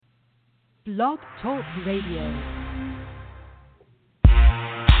Blog Talk Radio.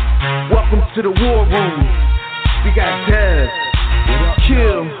 Welcome to the War Room. We got Dev,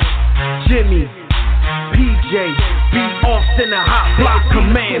 Kill, Jimmy, PJ, B. Austin, the Hot Block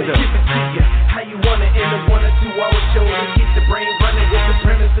Commander. How you want it in a 1 or 2 hour show to keep the brain running with the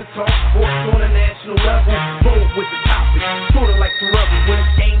premise to talk sports on a national level. Roll with the topic, sorta like the rebels. When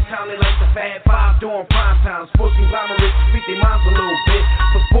it's game time, they like the Fab Five during prime time. Sports conglomerates speak their minds a little bit.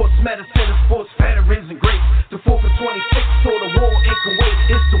 For sports medicine and sports veterans and greats. The 4 for 26 toward the war in Kuwait.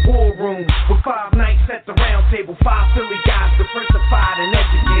 It's the War Room with 5 nights at the round table. 5 Philly guys diversified and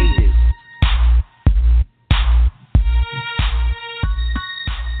educated.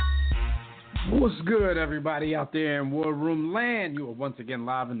 What's good, everybody out there in War Room land? You are once again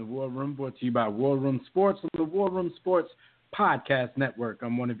live in the War Room, brought to you by War Room Sports on the War Room Sports Podcast Network.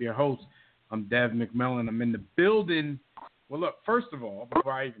 I'm one of your hosts. I'm Dev McMillan. I'm in the building. Well, look, first of all,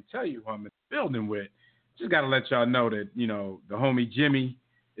 before I even tell you who I'm in the building with, just got to let y'all know that, you know, the homie Jimmy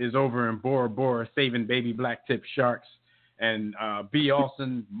is over in Bora Bora saving baby Blacktip sharks. And B.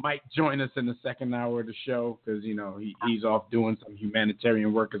 Austin might join us in the second hour of the show because, you know, he's off doing some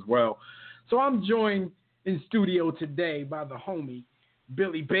humanitarian work as well. So I'm joined in studio today by the homie,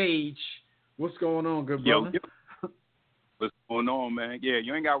 Billy Page. What's going on, good brother? Yo. What's going on, man? Yeah,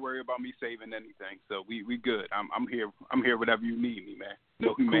 you ain't got to worry about me saving anything. So we good. I'm here. I'm here whenever you need me, man.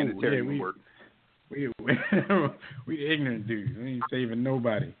 No humanitarian work. We the ignorant dudes. We ain't saving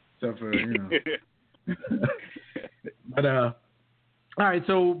nobody except for, you know. But all right.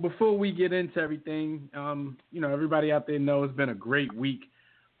 So before we get into everything, you know, everybody out there knows it's been a great week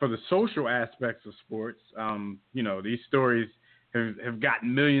for the social aspects of sports. You know, these stories have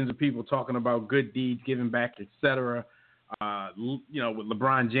gotten millions of people talking about good deeds, giving back, etc. You know, with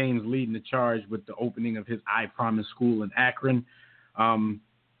LeBron James leading the charge with the opening of his I Promise school in Akron.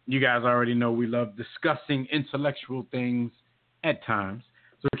 You guys already know we love discussing intellectual things at times.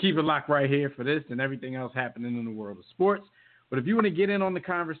 So keep it locked right here for this and everything else happening in the world of sports. But if you want to get in on the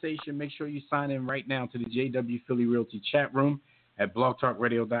conversation, make sure you sign in right now to the JW Philly Realty chat room at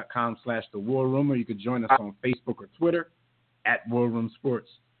blogtalkradio.com/The War Room, or you could join us on Facebook or Twitter at War Room Sports.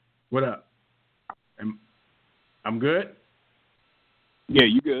 What up? I'm good? Yeah,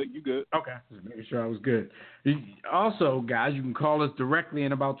 you good. You good. Okay. Just making sure I was good. Also, guys, you can call us directly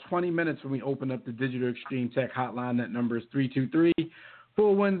in about 20 minutes when we open up the Digital Extreme Tech hotline. That number is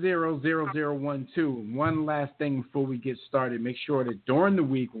 323-410-0012. One last thing before we get started. Make sure that during the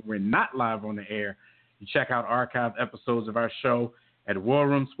week when we're not live on the air, you check out archived episodes of our show at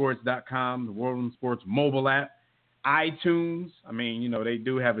warroomsports.com, the War Room Sports mobile app, iTunes. I mean, you know, they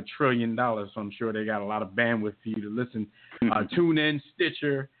do have $1 trillion, so I'm sure they got a lot of bandwidth for you to listen. Tune in,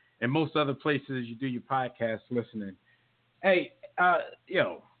 Stitcher, and most other places you do your podcast listening. Hey,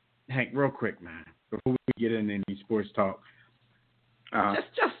 yo, Hank, real quick, man, before we get into any sports talk,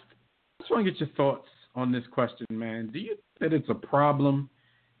 just want to get your thoughts on this question, man. Do you think that it's a problem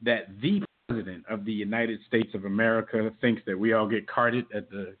that the President of the United States of America thinks that we all get carded at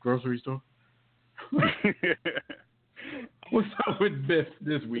the grocery store? What's up with Biff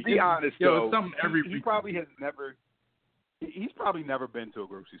this week? To be honest, though, it's something every he week. probably has never. He's probably never been to a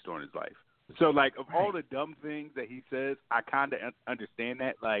grocery store in his life. So, like, of all the dumb things that he says, I kind of understand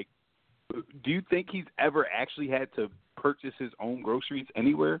that. Like, do you think he's ever actually had to purchase his own groceries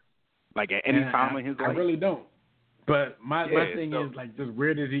anywhere, like at any time in his life? I really don't. But my thing is, like, just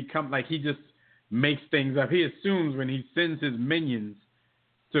where does he come? Like, he just makes things up. He assumes when he sends his minions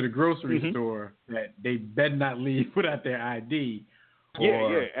to the grocery store that they better not leave without their ID.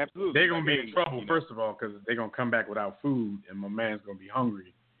 Yeah, absolutely. They're going to be in trouble, first of all, because they're going to come back without food, and my man's going to be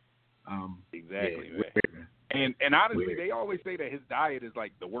hungry. Exactly. Yeah, and honestly, they always say that his diet is,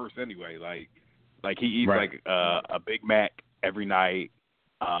 like, the worst anyway. Like he eats, like, a Big Mac every night.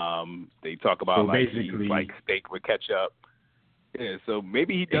 They talk about, like, he eats, like, steak with ketchup. Yeah, so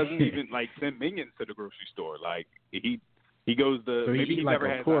maybe he doesn't even, like, send minions to the grocery store. Like, he goes to, so maybe he never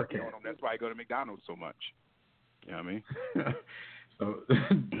has ID on him. That's why I go to McDonald's so much. You know what I mean? So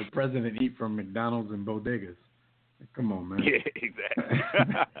the president eat from McDonald's and bodegas. Come on, man. Yeah, exactly.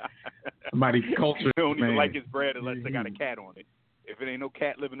 Somebody's culture. He don't even like his bread unless they got a cat on it. If it ain't no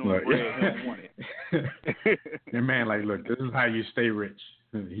cat living on the bread, he don't want it. And man, like, look, this is how you stay rich.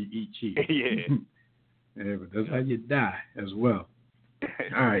 He eat cheap. Yeah. Yeah, but that's how you die as well.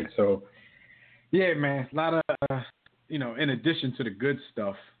 All right, so yeah, man, a lot of you know, in addition to the good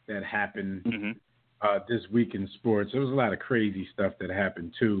stuff that happened this week in sports, there was a lot of crazy stuff that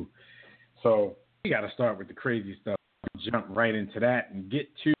happened too. So we got to start with the crazy stuff. Jump right into that and get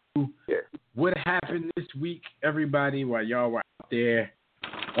to what happened this week, everybody, while y'all were out there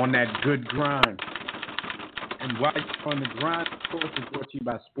on that good grind. And while you're on the grind, of course, is brought to you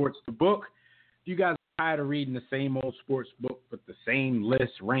by Sports the Book. If you guys are tired of reading the same old sports book with the same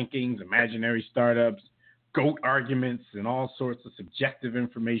lists, rankings, imaginary startups, GOAT arguments, and all sorts of subjective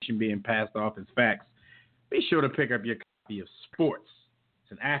information being passed off as facts, be sure to pick up your copy of Sports.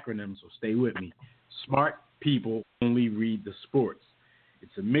 It's an acronym, so stay with me. Smart people only read the sports.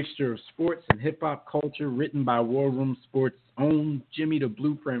 It's a mixture of sports and hip-hop culture written by War Room Sports' own Jimmy the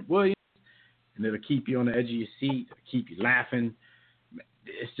Blueprint Williams, and it'll keep you on the edge of your seat, it'll keep you laughing.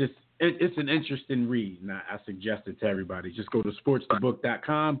 It's an interesting read, and I suggest it to everybody. Just go to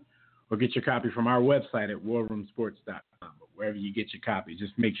sportsthebook.com or get your copy from our website at warroomsports.com. But wherever you get your copy,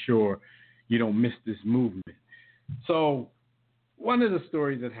 just make sure you don't miss this movement. So one of the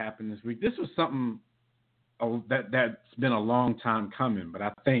stories that happened this week, this was something that's been a long time coming, but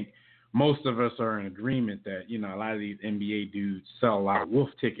I think most of us are in agreement that, a lot of these NBA dudes sell a lot of wolf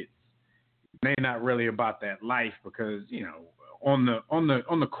tickets. They're not really about that life because, on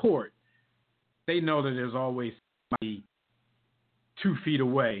the court, they know that there's always somebody 2 feet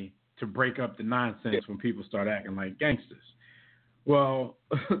away to break up the nonsense when people start acting like gangsters. Well,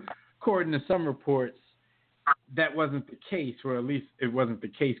 according to some reports, that wasn't the case, or at least it wasn't the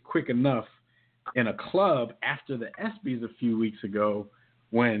case quick enough in a club after the ESPYs a few weeks ago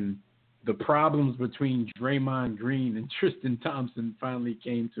when the problems between Draymond Green and Tristan Thompson finally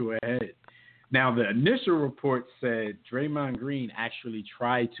came to a head. Now, the initial report said Draymond Green actually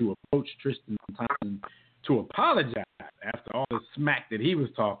tried to approach Tristan Thompson to apologize after all the smack that he was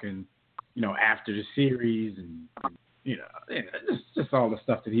talking, after the series and just all the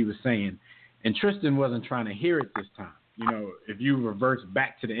stuff that he was saying. And Tristan wasn't trying to hear it this time. If you reverse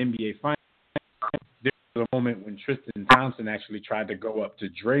back to the NBA Finals, there was a moment when Tristan Thompson actually tried to go up to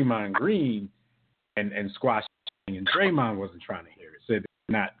Draymond Green and squash him, and Draymond wasn't trying to hear it. Said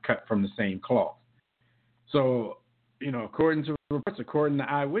they're not cut from the same cloth. So, according to reports, according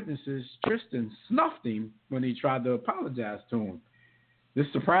to eyewitnesses, Tristan snuffed him when he tried to apologize to him. This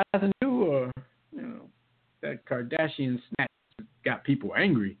surprising you, or that Kardashian snatch got people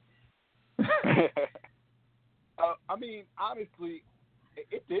angry? Honestly,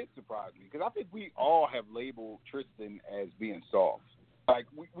 it did surprise me because I think we all have labeled Tristan as being soft. Like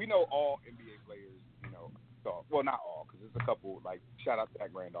we know all NBA players, soft. Well, not all, because there's a couple. Like shout out to Zach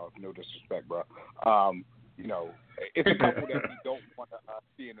Randolph, no disrespect, bro. It's a couple that we don't want to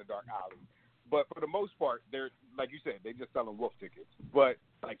see in the dark alley. But for the most part, they're, like you said, they just selling wolf tickets. But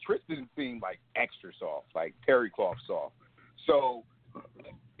like Tristan seemed like extra soft, like terry cloth soft. So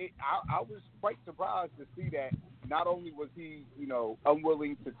I was quite surprised to see that. Not only was he,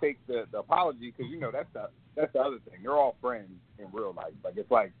 unwilling to take the apology, because that's the other thing. They're all friends in real life. Like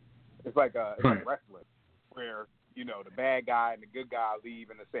it's like wrestling, where the bad guy and the good guy leave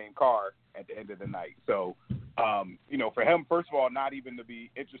in the same car at the end of the night. So, for him, first of all, not even to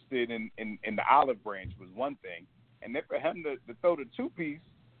be interested in the olive branch was one thing, and then for him to throw the 2-piece,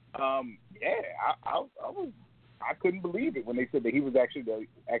 I couldn't believe it when they said that he was actually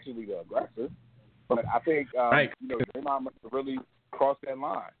the aggressor. But I think Draymond must have really crossed that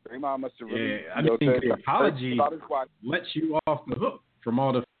line. Draymond must have really. Yeah, I think the apology lets you off the hook from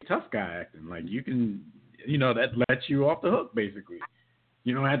all the tough guy acting. Like you can, that lets you off the hook basically.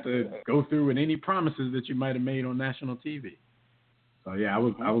 You don't have to go through with any promises that you might have made on national TV. So yeah, I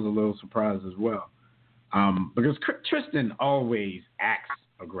was a little surprised as well, because Tristan always acts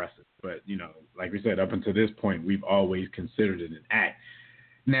aggressive. But like we said, up until this point, we've always considered it an act.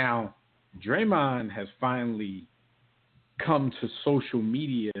 Now, Draymond has finally come to social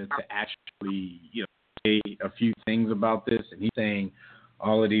media to actually, say a few things about this, and he's saying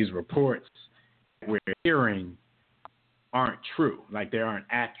all of these reports we're hearing aren't true, like they aren't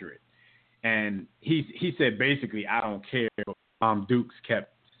accurate. And he said basically, I don't care. Mom Dukes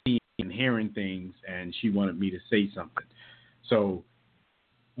kept seeing and hearing things, and she wanted me to say something. So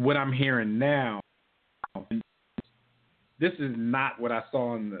what I'm hearing now, this is not what I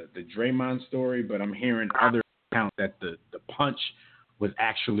saw in the Draymond story, but I'm hearing other accounts that the punch was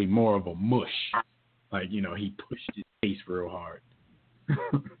actually more of a mush. Like, he pushed his face real hard.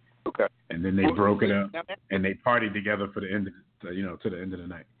 Okay. And then they broke it up, and they partied together for the end of to the end of the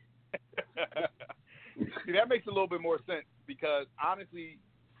night. See, that makes a little bit more sense because honestly,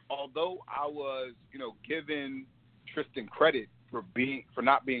 although I was, giving Tristan credit for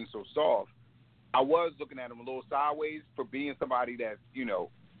not being so soft, I was looking at him a little sideways for being somebody that's,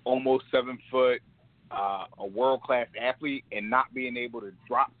 almost 7 foot, a world-class athlete, and not being able to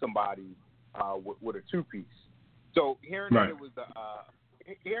drop somebody with a 2-piece. So hearing that it was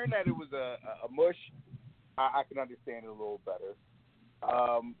a mush, I can understand it a little better.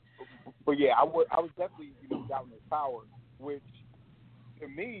 But yeah, I was definitely doubting his power, which to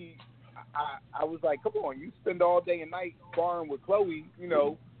me, I was like, come on, you spend all day and night sparring with Chloe,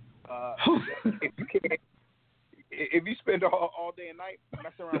 if you spend all day and night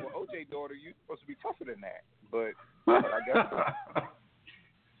messing around with OJ's daughter, you're supposed to be tougher than that. But I guess.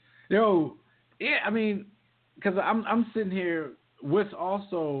 Yo, yeah, I mean, because I'm sitting here. What's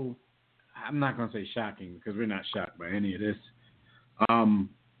also, I'm not gonna say shocking because we're not shocked by any of this.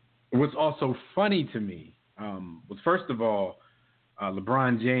 What's also funny to me was, first of all,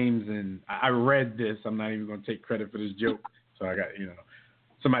 LeBron James, and I read this. I'm not even gonna take credit for this joke. So I got,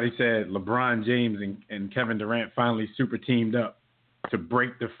 somebody said LeBron James and Kevin Durant finally super teamed up to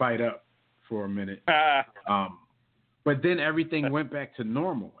break the fight up for a minute. But then everything went back to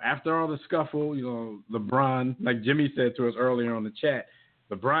normal. After all the scuffle, LeBron, like Jimmy said to us earlier on the chat,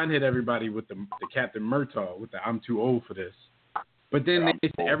 LeBron hit everybody with the Captain Murtaugh, with the I'm too old for this. But then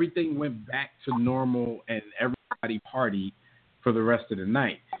everything went back to normal and everybody partied for the rest of the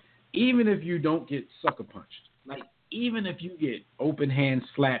night. Even if you don't get sucker punched, like even if you get open hand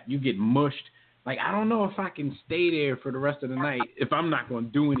slapped, you get mushed, like I don't know if I can stay there for the rest of the night if I'm not going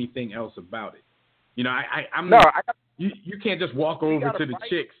to do anything else about it. You can't just walk over to the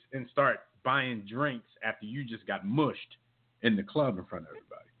chicks and start buying drinks after you just got mushed in the club in front of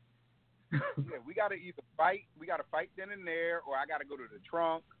everybody. Yeah, we got to either fight. We got to fight then and there, or I got to go to the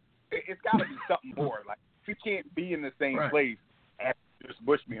trunk. It's got to be something more. Like we can't be in the same place and just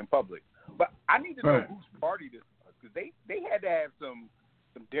bush me in public. But I need to know whose party this was, because they had to have some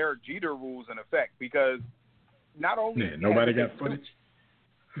Derek Jeter rules in effect, because not only nobody got footage,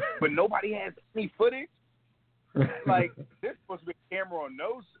 but nobody has any footage. Like there's supposed to be a camera on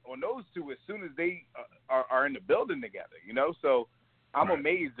those two as soon as they are in the building together, So I'm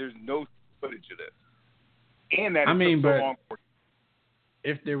amazed there's no footage of this, and that so long.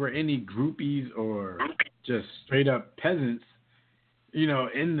 If there were any groupies or just straight up peasants,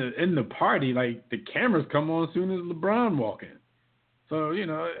 in the party, like the cameras come on as soon as LeBron walk in. So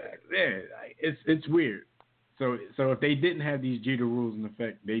it's weird. So if they didn't have these Jeter rules in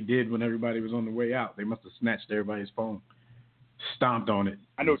effect, they did when everybody was on the way out. They must have snatched everybody's phone, stomped on it,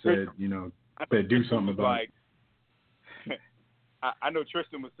 and said, said do something about it. I know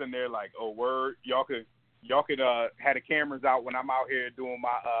Tristan was sitting there like, oh word, y'all could have the cameras out when I'm out here doing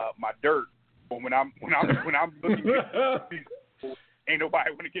my dirt, but when I'm looking at people, ain't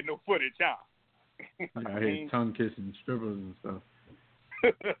nobody want to get no footage, huh? I hear tongue kissing strippers and stuff.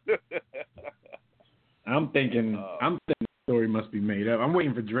 I'm thinking the story must be made up. I'm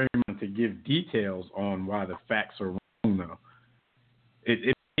waiting for Draymond to give details on why the facts are wrong, though.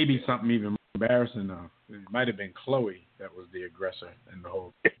 It may be something even more embarrassing, though. It might have been Chloe that was the aggressor in the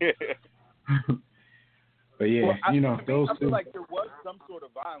whole. But yeah, those two. I feel like there was some sort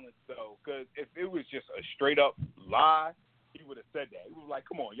of violence, though, because if it was just a straight up lie, he would have said that. He was like,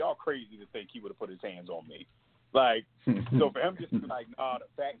 "Come on, y'all crazy to think he would have put his hands on me." Like, so for him just to be like, "Nah, the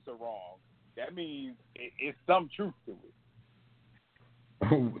facts are wrong," that means it's some truth to it.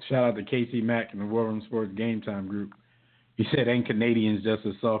 Oh, shout out to Casey Mack and the War Room Sports Game Time group. He said, "Ain't Canadians just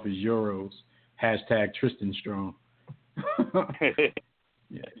as soft as Euros?" Hashtag Tristan Strong.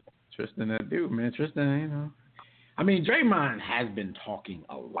 Yeah, Tristan, that dude, man. Tristan, I mean, Draymond has been talking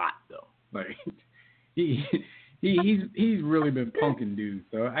a lot, though. Like, he's really been punking dudes.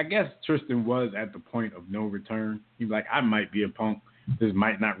 So I guess Tristan was at the point of no return. He's like, I might be a punk. This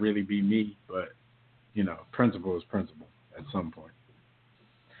might not really be me, but, principle is principle at some point.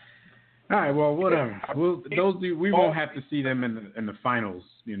 All right, well, whatever. We won't have to see them in the finals,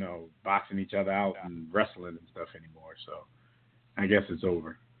 boxing each other out and wrestling and stuff anymore. So I guess it's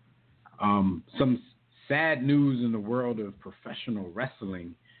over. Some sad news in the world of professional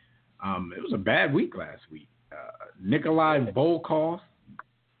wrestling. It was a bad week last week. Nikolai Volkov,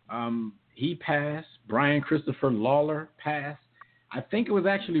 he passed. Brian Christopher Lawler passed. I think it was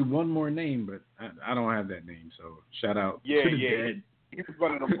actually one more name, but I don't have that name. So shout out to the dead. He was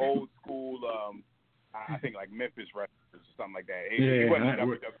one of them old school, I think like Memphis wrestlers or something like that.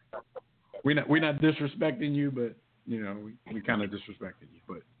 We're not disrespecting you, but we kind of disrespected you.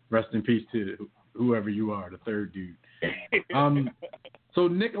 But rest in peace to whoever you are, the third dude. So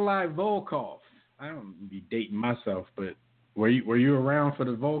Nikolai Volkov, I don't be dating myself, but were you around for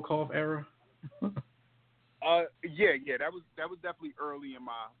the Volkov era? Yeah, that was definitely early in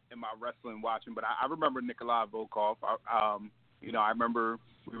my wrestling watching, but I remember Nikolai Volkov. I remember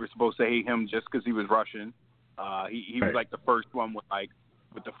we were supposed to hate him just because he was Russian. He was like the first one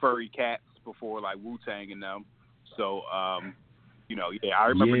with the furry cats before like Wu-Tang and them. So I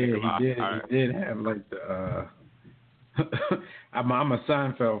remember Nikolai. He did have like I'm a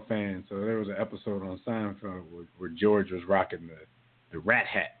Seinfeld fan, so there was an episode on Seinfeld where George was rocking the rat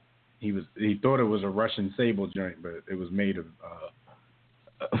hat. He thought it was a Russian sable joint, but it was made of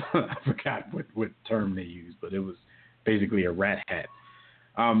I forgot what term they used, but it was basically a rat hat.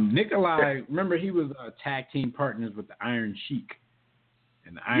 Nikolai, remember he was tag team partners with the Iron Sheik,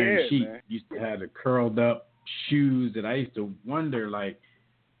 and the Iron Sheik used to have the curled up shoes that I used to wonder like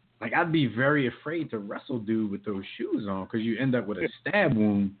I'd be very afraid to wrestle dude with those shoes on because you end up with a stab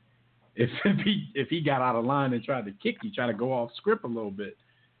wound if he got out of line and tried to kick you, try to go off script a little bit.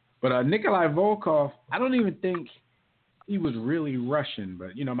 But Nikolai Volkov, I don't even think he was really Russian,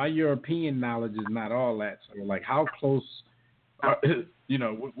 but my European knowledge is not all that. So like, how close?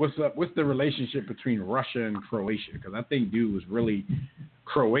 What's up? What's the relationship between Russia and Croatia? Because I think dude was really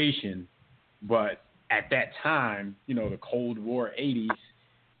Croatian, but at that time, the Cold War '80s.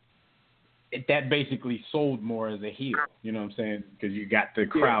 That basically sold more as a heel, you know what I'm saying? Because you got the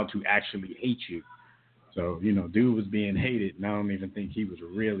crowd to actually hate you. So, dude was being hated, and I don't even think he was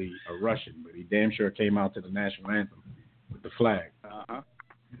really a Russian, but he damn sure came out to the national anthem with the flag. Uh-huh.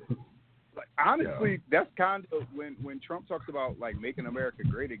 Like, honestly, that's kind of when Trump talks about, like, making America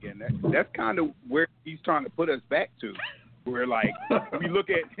great again, that's kind of where he's trying to put us back to, where, like, we look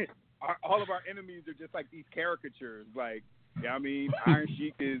at all of our enemies are just like these caricatures, like, yeah, I mean, Iron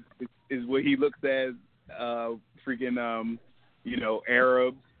Sheik is what he looks as, freaking,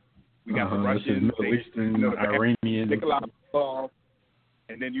 Arabs. We got the Russians, Middle Eastern, Iranian, Nikolai Volkov,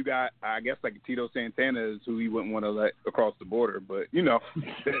 and then you got, I guess, like Tito Santana is who he wouldn't want to let across the border, but that's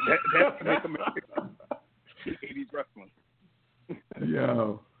make America 80s wrestling.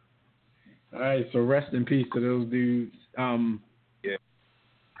 Yo, all right, so rest in peace to those dudes. Yeah,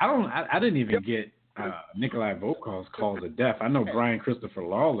 I didn't even get Nikolai Volkov's cause of death. I know Brian Christopher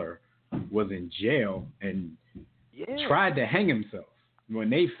Lawler was in jail and tried to hang himself. When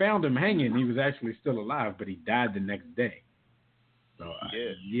they found him hanging, he was actually still alive, but he died the next day. So I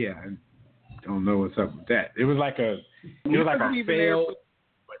don't know what's up with that. It was like a failed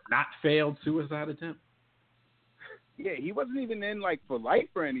but not failed suicide attempt. Yeah, he wasn't even in like for life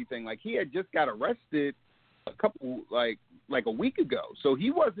or anything. Like he had just got arrested a couple like a week ago. So he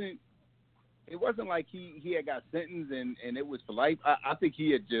wasn't. It wasn't like he had got sentenced and it was for life. I think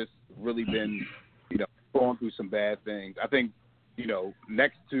he had just really been, going through some bad things. I think,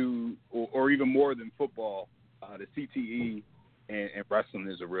 next to or even more than football, the CTE and wrestling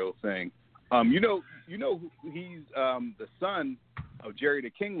is a real thing. He's the son of Jerry the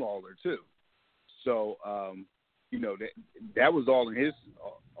King Lawler too. So that was all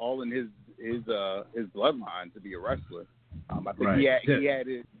in his bloodline to be a wrestler. I think he had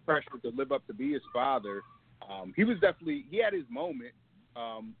his pressure to live up to be his father. He had his moment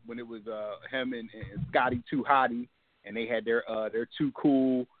when it was him and Scotty Too Hottie, and they had their Too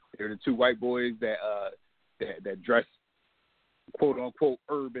Cool. They're the two white boys that dress quote unquote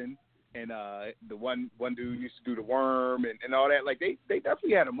urban, and the one dude used to do the worm and all that. Like they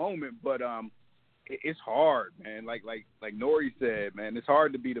definitely had a moment, but it's hard, man. Like Nori said, man, it's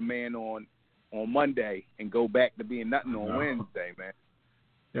hard to be the man on Monday and go back to being nothing on Wednesday, man.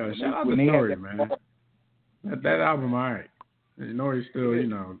 Yo, shout out to Nori, man. That album, all right. Nori's still,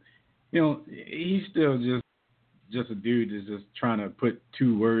 he's still just a dude that's just trying to put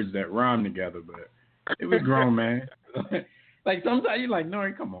two words that rhyme together, but it was grown, man. Like sometimes you're like,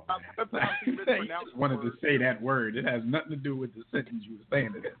 Nori, come on, man. You just wanted to say that word. It has nothing to do with the sentence you were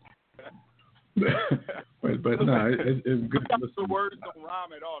saying it in. but no, it's good. The words don't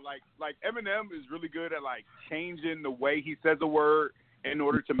rhyme at all. Like Eminem is really good at like changing the way he says a word in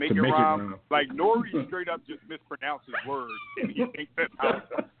order to make it rhyme. Like Nori straight up just mispronounces words and he thinks that's how.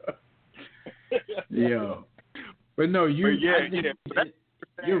 Yeah, but no, you're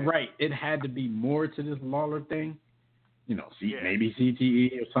right. It had to be more to this Lawler thing. Maybe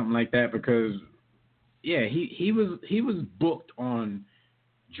CTE or something like that because he was booked on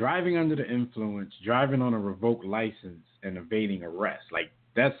driving under the influence, driving on a revoked license, and evading arrest. Like,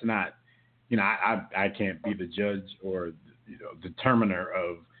 that's not, I can't be the judge or, determiner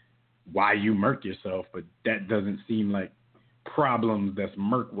of why you murk yourself, but that doesn't seem like problems that's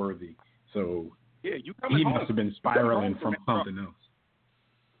murk-worthy. So he must have been spiraling from something else.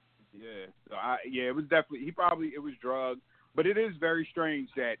 Yeah. So it was definitely, it was drugs, but it is very strange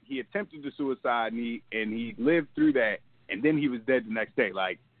that he attempted the suicide and he lived through that. And then he was dead the next day.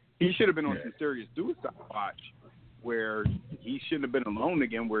 Like, he should have been on some serious suicide watch where he shouldn't have been alone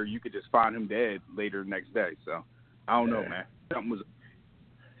again, where you could just find him dead later the next day. So, I don't know, man. Something was...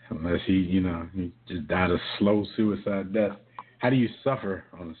 Unless he just died a slow suicide death. How do you suffer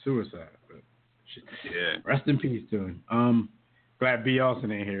on a suicide? But Rest in peace to him. Glad B.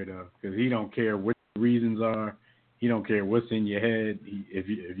 Austin ain't here though, because he don't care what the reasons are. He don't care what's in your head.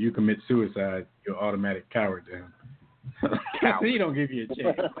 If you commit suicide, you're automatic coward to him. He don't give you a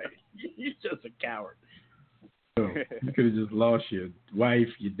chance. Like, you're just a coward. So you could have just lost your wife,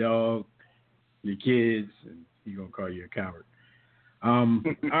 your dog, your kids, and he's gonna call you a coward. All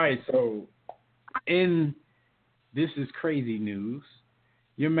right, so in this is crazy news.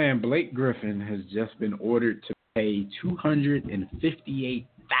 Your man Blake Griffin has just been ordered to pay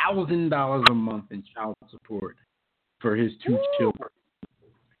 $258,000 a month in child support for his two children.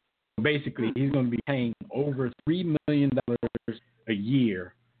 Basically, he's going to be paying over $3 million a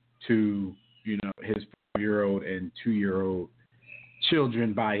year to, his 4-year-old and 2-year-old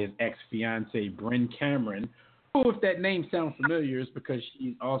children by his ex-fiancee, Bryn Cameron, who, if that name sounds familiar, is because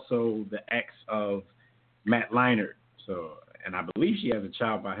she's also the ex of Matt Leinart. So, and I believe she has a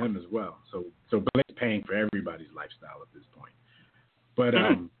child by him as well. So Blake's paying for everybody's lifestyle at this point. But,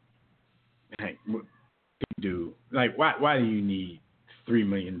 hey, what do you do? Like, why do you need $3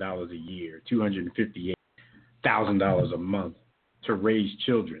 million a year, $258,000 a month to raise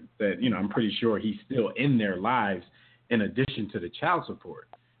children that, I'm pretty sure he's still in their lives in addition to the child support.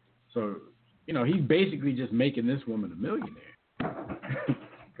 So, he's basically just making this woman a millionaire.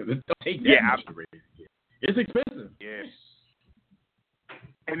 Because it don't take that much to raise a kid. It's expensive. Yeah.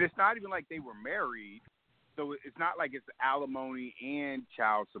 And it's not even like they were married. So it's not like it's alimony and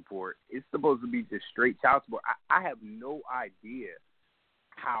child support. It's supposed to be just straight child support. I have no idea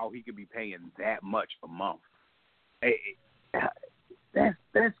how he could be paying that much a month.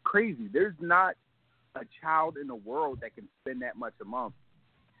 That's crazy. There's not a child in the world that can spend that much a month,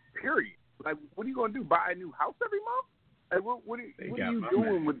 period. Like, what are you going to do, buy a new house every month? Like, what are you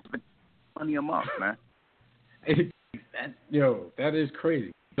doing with money a month, man? That is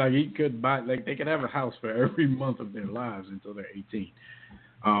crazy. Like, he could buy, like, they could have a house for every month of their lives until they're 18.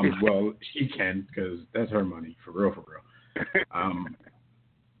 Well, she can, because that's her money, for real.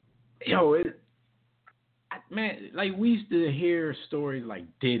 Man, like, we used to hear stories like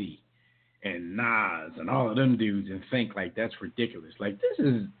Diddy and Nas and all of them dudes and think, like, that's ridiculous. Like, this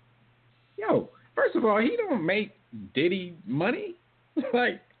is, first of all, he don't make Diddy money.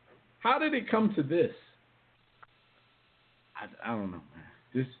 Like, how did it come to this? I don't know, man.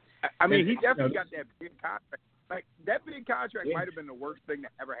 He definitely got that big contract. Like, that big contract might have been the worst thing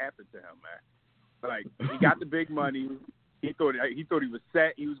that ever happened to him, man. Like, he got the big money. He thought he was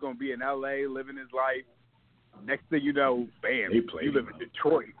set. He was going to be in L.A. living his life. Next thing you know, bam, you live in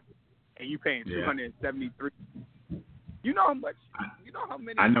Detroit, and you paying $273. You know how much? You know how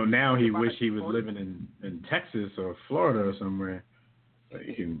many? I know now. He wish he was living in Texas or Florida or somewhere. So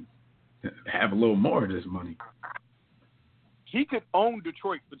he can have a little more of this money. He could own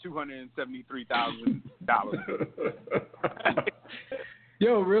Detroit for $273,000.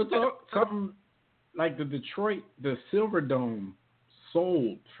 Real talk. Something like the Silver Dome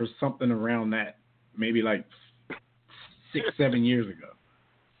sold for something around that, maybe like 6-7 years ago.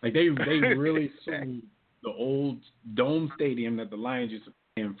 Like they really sold the old Dome Stadium that the Lions used to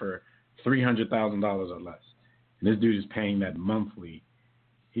pay him for $300,000 or less. And this dude is paying that monthly.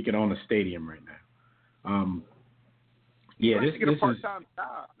 He could own a stadium right now. This is.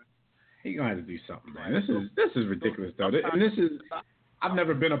 He's gonna have to do something, man. This is ridiculous, though. And I've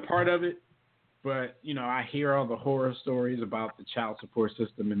never been a part of it, but I hear all the horror stories about the child support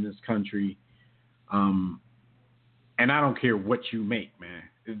system in this country. And I don't care what you make, man.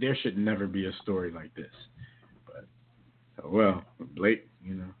 There should never be a story like this. But Blake,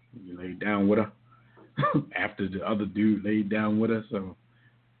 you laid down with her after the other dude laid down with her, so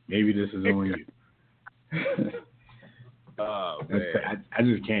maybe this is on you. I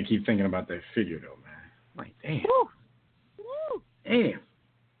just can't keep thinking about that figure, though, man. Like, damn. Woo. Damn.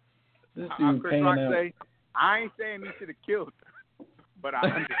 This dude Chris Rock say, I ain't saying he should have killed her, but I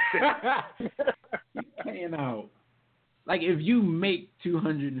understand. He's paying out. Like, if you make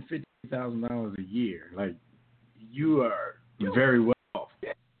 $250,000 a year, like, you are very well off.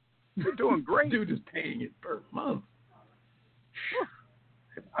 You're doing great. Dude is paying it per month.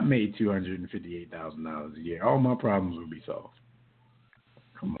 If I made $258,000 a year, all my problems would be solved.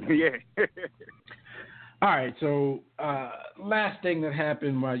 Come on. Yeah. All right, so last thing that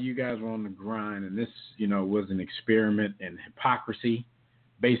happened while you guys were on the grind, and this, was an experiment in hypocrisy.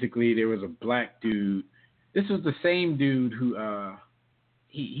 Basically, there was a black dude. This was the same dude who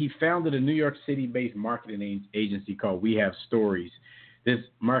he founded a New York City-based marketing agency called We Have Stories. This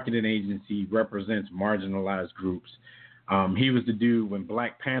marketing agency represents marginalized groups. He was the dude when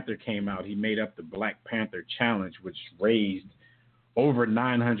Black Panther came out. He made up the Black Panther Challenge, which raised over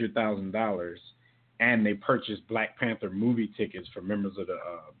 $900,000. and they purchased Black Panther movie tickets for members of the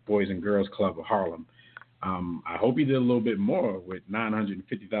Boys and Girls Club of Harlem. I hope he did a little bit more with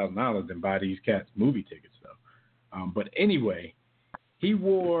 $950,000 than buy these cats movie tickets, though. But anyway, he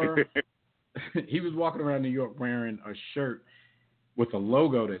was walking around New York wearing a shirt with a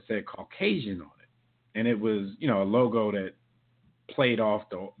logo that said Caucasian on it. And it was, a logo that played off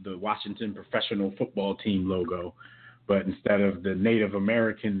the Washington professional football team logo, but instead of the Native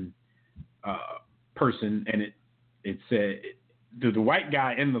American person, and it said, the white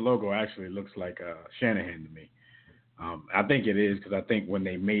guy in the logo actually looks like Shanahan to me. I think it is, because I think when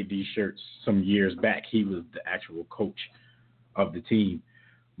they made these shirts some years back, he was the actual coach of the team.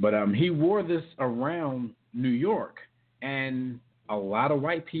 But he wore this around New York, and a lot of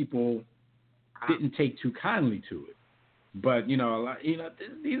white people didn't take too kindly to it. But these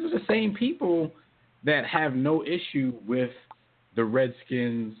are the same people that have no issue with the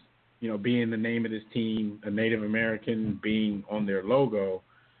Redskins, being the name of this team, a Native American being on their logo.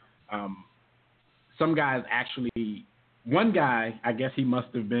 Some guys actually, one guy, I guess he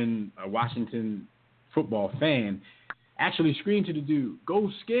must have been a Washington football fan, actually screamed to the dude, "Go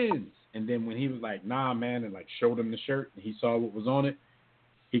Skins!" And then when he was like, "Nah, man," and like showed him the shirt and he saw what was on it,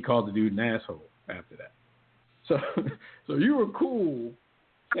 he called the dude an asshole after that. So you were cool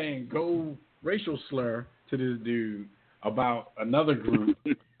saying "go racial slur" to this dude about another group,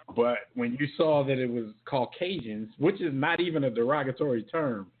 but when you saw that it was Caucasians, which is not even a derogatory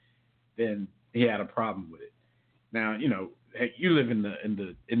term, then he had a problem with it. Now, heck, you live in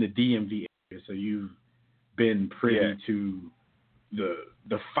the DMV area, so you've been privy to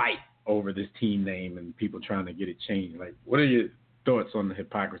the fight over this team name and people trying to get it changed. Like, what are your thoughts on the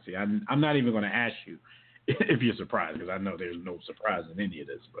hypocrisy? I'm not even going to ask you if you're surprised, because I know there's no surprise in any of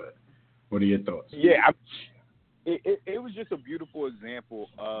this, but what are your thoughts? Yeah, it was just a beautiful example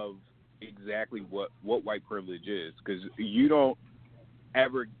of exactly what white privilege is, because you don't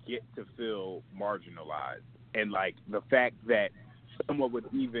ever get to feel marginalized. And, like, the fact that someone would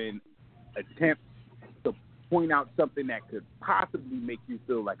even attempt to point out something that could possibly make you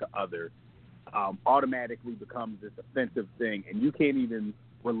feel like an other automatically becomes this offensive thing, and you can't even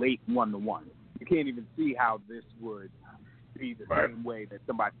relate one-to-one. You can't even see how this would be the same way that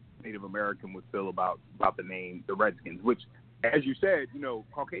somebody Native American would feel about the name, the Redskins, which, as you said,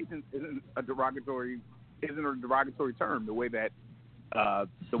 Caucasian isn't a derogatory term the way that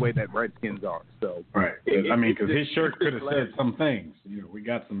Redskins are. So because his shirt could have said some things. We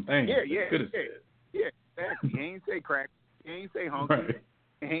got some things. Could have said. Yeah, exactly. He ain't say crack. He ain't say hunky. Right.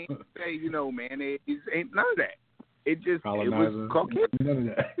 He ain't say man. It ain't none of that. It just colonizer. It was Caucasian. None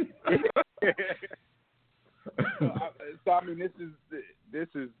of that. So I mean, this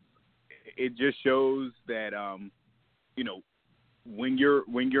is. It just shows that when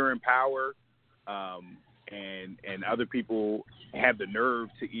you're in power, and other people have the nerve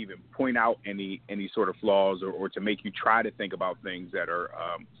to even point out any sort of flaws or to make you try to think about things that are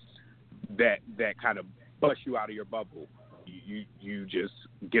that kind of bust you out of your bubble. You just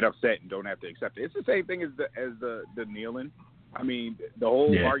get upset and don't have to accept it. It's the same thing as the kneeling. I mean, the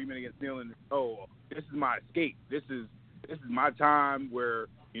whole argument against kneeling is, this is my escape. This is my time where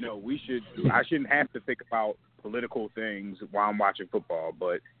I shouldn't have to think about political things while I'm watching football.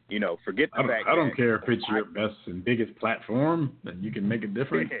 But forget the fact. I don't care if it's your best and biggest platform and you can make a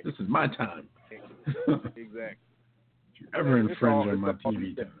difference. This is my time. Exactly. If you ever infringe on my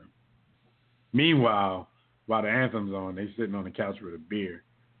TV time. Meanwhile, while the anthem's on, they sitting on the couch with a beer.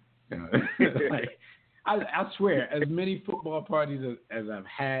 I swear, as many football parties as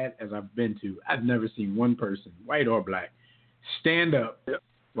I've been to, I've never seen one person, white or black, stand up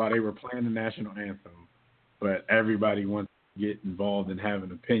while they were playing the national anthem. But everybody wants to get involved and have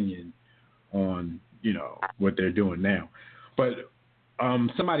an opinion on, what they're doing now. But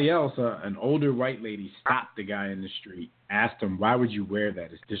somebody else, an older white lady, stopped the guy in the street, asked him, "Why would you wear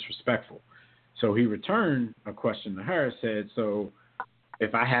that? It's disrespectful." So he returned a question to her, said, "So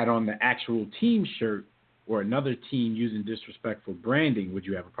if I had on the actual team shirt or another team using disrespectful branding, would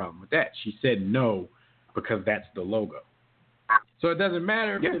you have a problem with that?" She said no, because that's the logo. So it doesn't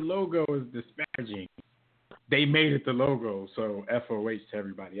matter if the logo is disparaging. They made it the logo, so FOH to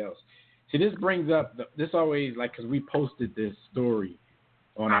everybody else. See, this brings up, this always, because we posted this story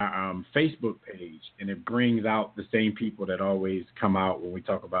on our Facebook page, and it brings out the same people that always come out when we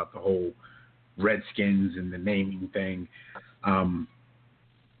talk about the whole Redskins and the naming thing. And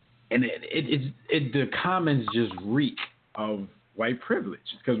the comments just reek of white privilege,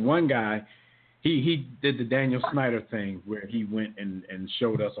 because one guy, he did the Daniel Snyder thing where he went and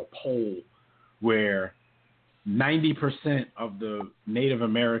showed us a poll where 90% of the Native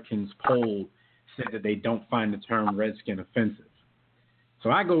Americans polled said that they don't find the term redskin offensive. So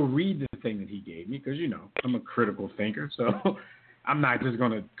I go read the thing that he gave me because, I'm a critical thinker. So I'm not just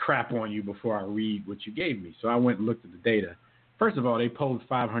going to crap on you before I read what you gave me. So I went and looked at the data. First of all, they polled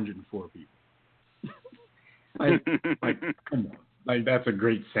 504 people. like, come on. Like, that's a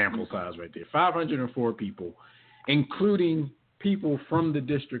great sample size right there. 504 people, including people from the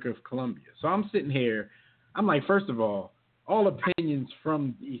District of Columbia. So I'm sitting here. I'm like, first of all opinions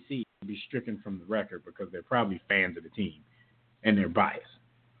from D.C. be stricken from the record because they're probably fans of the team and they're biased.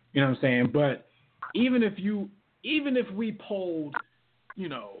 You know what I'm saying? But even if we polled,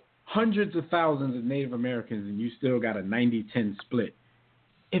 hundreds of thousands of Native Americans and you still got a 90-10 split,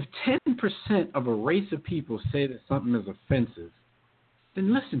 if 10% of a race of people say that something is offensive,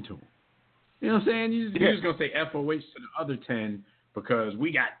 then listen to them. You know what I'm saying? You're just going to say FOH to the other 10 because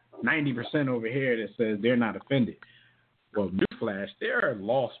we got 90% over here that says they're not offended. Well, newsflash, there are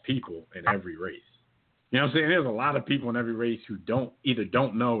lost people in every race. You know what I'm saying? There's a lot of people in every race who either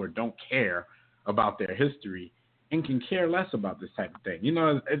don't know or don't care about their history and can care less about this type of thing.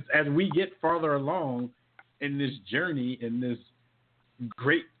 As we get farther along in this journey, in this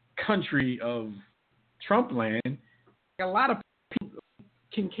great country of Trump land, a lot of people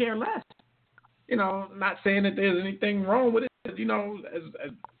can care less. Not saying that there's anything wrong with it. As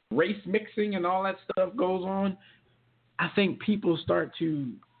race mixing and all that stuff goes on, I think people start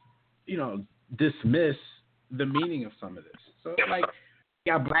to, dismiss the meaning of some of this. So, like,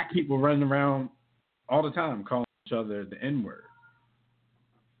 you got black people running around all the time calling each other the N-word.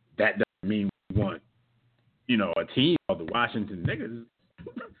 That doesn't mean we want, a team of the Washington niggas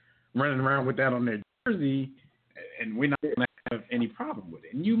running around with that on their jersey, and we're not going to have any problem with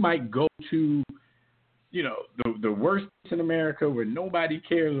it. And you might go to, the worst place in America where nobody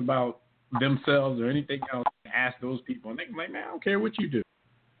cares about themselves or anything else, and ask those people, and they're like, man, I don't care what you do.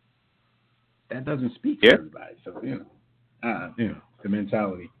 That doesn't speak to everybody. So, the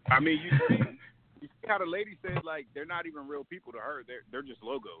mentality. I mean, you see how the lady said, like, they're not even real people to her. They're just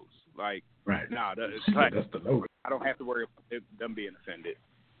logos. Like, right. Nah, it's like, that's the logo. I don't have to worry about them being offended.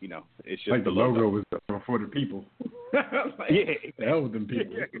 It's just like the logo was for the people. The hell with them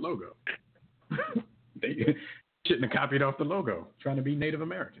people. Yeah. It's the logo. They shouldn't have copied off the logo, trying to be Native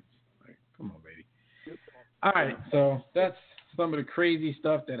Americans. Like, come on, baby. All right, so that's some of the crazy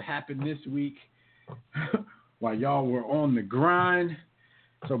stuff that happened this week while y'all were on the grind.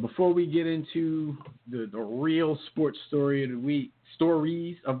 So before we get into the real sports stories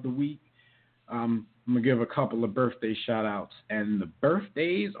of the week, I'm going to give a couple of birthday shout-outs. And the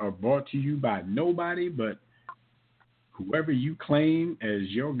birthdays are brought to you by nobody but whoever you claim as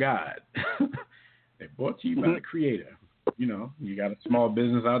your God. They're brought to you by the Creator. You got a small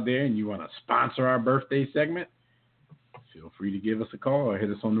business out there and you want to sponsor our birthday segment, feel free to give us a call or hit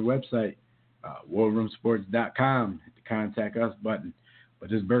us on the website, warroomsports.com. Hit the contact us button.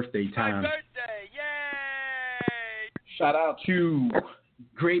 But it's birthday time. My birthday, yay! Shout out to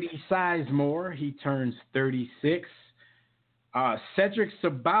Grady Sizemore. He turns 36. Cedric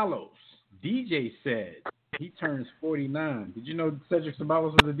Sabalos, DJ said, he turns 49. Did you know Cedric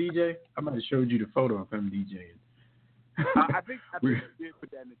Sabalos was a DJ? I might have showed you the photo of him DJing. I think we did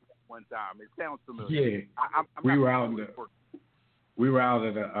put that in the chat one time. It sounds familiar. Yeah, we were out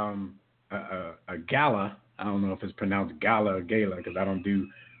at a gala. I don't know if it's pronounced gala or gala because I don't do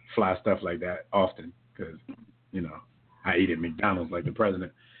fly stuff like that often because, I eat at McDonald's like the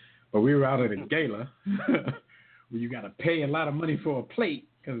president. But we were out at a gala where you got to pay a lot of money for a plate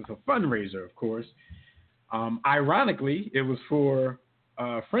because it's a fundraiser, of course. Ironically, it was for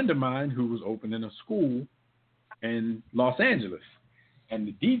a friend of mine who was opening a school in Los Angeles. And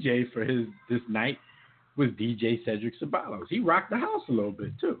the DJ for this night was DJ Cedric Sabalos. He rocked the house a little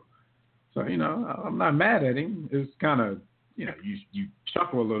bit, too. So, I'm not mad at him. It was kind of, you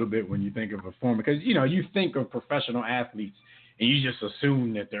chuckle a little bit when you think of a former, because, you think of professional athletes and you just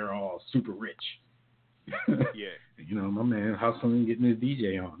assume that they're all super rich. Yeah. My man hustling and getting his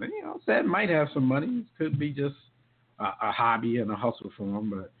DJ on. And, Sad might have some money. It could be just a hobby and a hustle for him.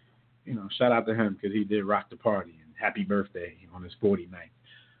 But, shout out to him because he did rock the party. And happy birthday on his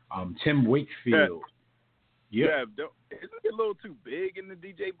 49th. Tim Wakefield. Yeah, isn't he a little too big in the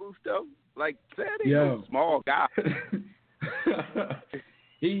DJ booth though? Like, said he's a small guy.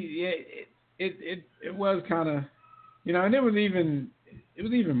 It was kind of, and it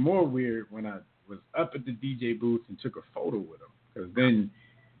was even more weird when I was up at the DJ booth and took a photo with him because then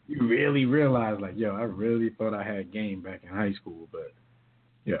you really realize like, I really thought I had game back in high school, but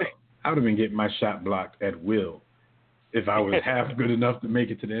I would have been getting my shot blocked at will if I was half good enough to make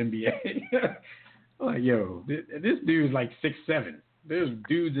it to the NBA. Like, this dude's like 6'7". there's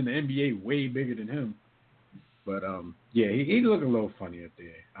dudes in the NBA way bigger than him. But yeah, he looked a little funny up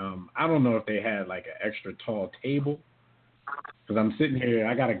there. I don't know if they had like an extra tall table, because I'm sitting here.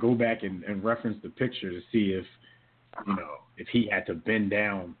 I got to go back and reference the picture to see if if he had to bend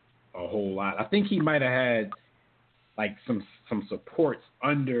down a whole lot. I think he might have had like some supports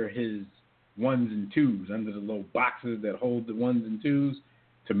under his ones and twos, under the little boxes that hold the ones and twos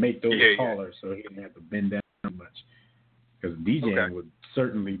to make those taller, so he didn't have to bend down too much. Because DJing would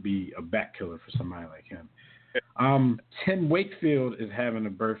certainly be a back killer for somebody like him. Tim Wakefield is having a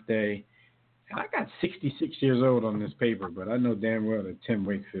birthday. And I got 66 years old on this paper, but I know damn well that Tim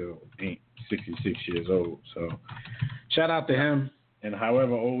Wakefield ain't 66 years old. So shout out to him, and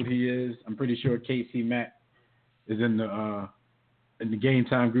however old he is, I'm pretty sure Casey Mack is in the Game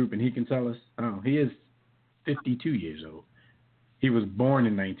Time group, and he can tell us. He is 52 years old. He was born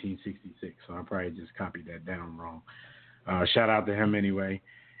in 1966, so I probably just copied that down wrong. Shout out to him anyway.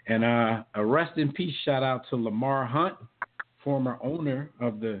 And a rest in peace shout out to Lamar Hunt, former founder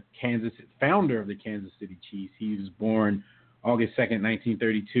of the Kansas City Chiefs. He was born August 2nd,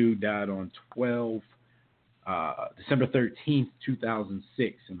 1932, died on December 13th,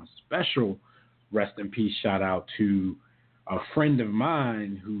 2006. And a special rest in peace shout out to a friend of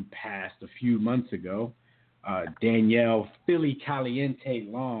mine who passed a few months ago, Danielle Philly Caliente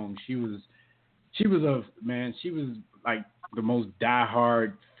Long. She was like the most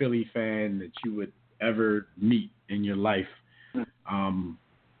diehard Philly fan that you would ever meet in your life.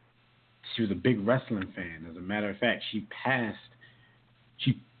 She was a big wrestling fan. As a matter of fact, she passed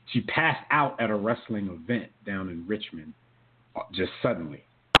out at a wrestling event down in Richmond just suddenly.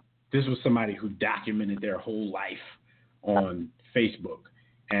 This was somebody who documented their whole life on Facebook,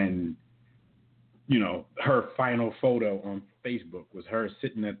 and her final photo on Facebook was her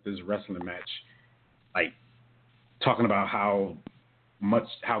sitting at this wrestling match, like talking about how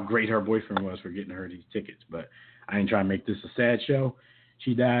great her boyfriend was for getting her these tickets. But I ain't trying to make this a sad show.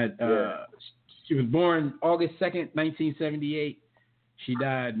 She died. She was born August 2nd, 1978. She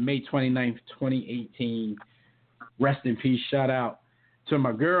died May 29th, 2018. Rest in peace. Shout out to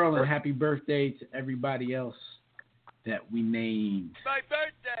my girl, and happy birthday to everybody else that we named. My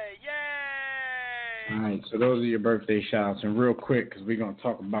birthday, yay! All right, so those are your birthday shout-outs. And real quick, because we're going to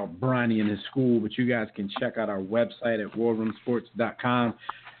talk about Bronny and his school, but you guys can check out our website at warroomsports.com.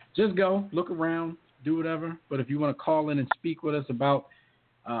 Just go, look around, do whatever. But if you want to call in and speak with us about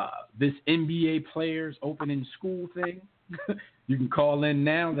this NBA players opening school thing, you can call in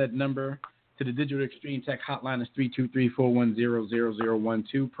now. That number to the Digital Extreme Tech hotline is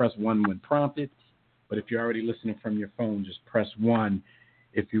 323-410-0012. Press 1 when prompted. But if you're already listening from your phone, just press 1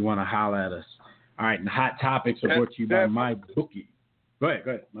 if you want to holler at us. All right, and Hot Topics are brought to you by MyBookie. Go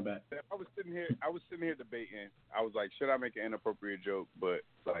ahead. My bad. I was sitting here debating. I was like, should I make an inappropriate joke? But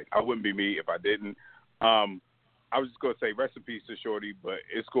like, I wouldn't be me if I didn't. I was just gonna say rest in peace to Shorty, but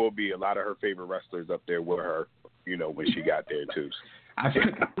it's gonna be a lot of her favorite wrestlers up there with her. When she got there too. I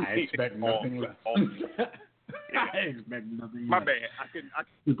expect nothing less. I expect nothing less. My bad.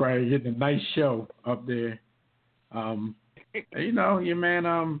 You probably getting a nice show up there. Your man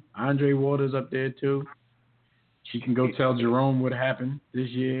Andre Waters up there too. She can go tell Jerome what happened this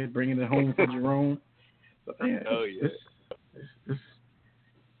year, bringing it home for Jerome. So,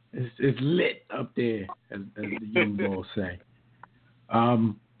 it's lit up there, as the young boys say.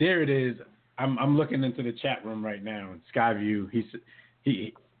 There it is. I'm looking into the chat room right now in Skyview.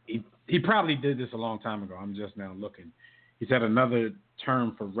 He probably did this a long time ago. I'm just now looking. He said another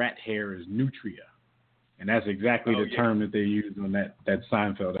term for rat hair is nutria. And that's exactly the term that they used on that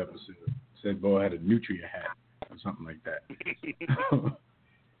Seinfeld episode. Said boy had a nutria hat or something like that.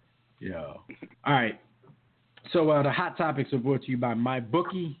 Yeah. All right. So the Hot Topics are brought to you by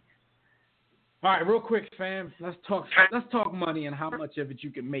MyBookie. All right, real quick, fam. Let's talk money and how much of it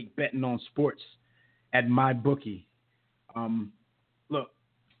you can make betting on sports at MyBookie. Look,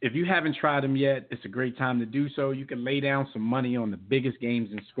 if you haven't tried them yet, it's a great time to do so. You can lay down some money on the biggest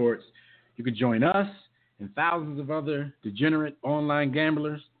games in sports. You can join us and thousands of other degenerate online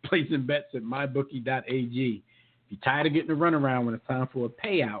gamblers placing bets at mybookie.ag. If you're tired of getting a runaround when it's time for a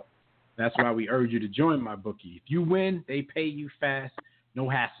payout, that's why we urge you to join MyBookie. If you win, they pay you fast, no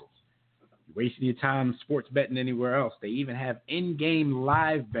hassles. You're wasting your time sports betting anywhere else. They even have in-game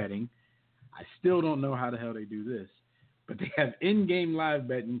live betting. I still don't know how the hell they do this, but they have in-game live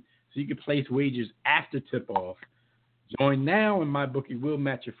betting so you can place wagers after tip-off. Join now, and MyBookie will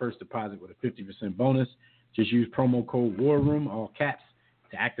match your first deposit with a 50% bonus. Just use promo code WARROOM, all caps,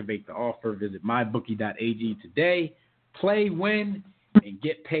 to activate the offer. Visit mybookie.ag today. Play, win, and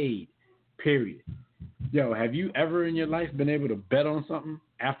get paid, period. Yo, have you ever in your life been able to bet on something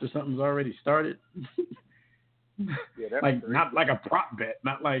after something's already started? Yeah, that's like crazy. not like a prop bet,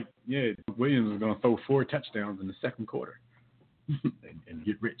 not like Williams is gonna throw 4 touchdowns in the second quarter and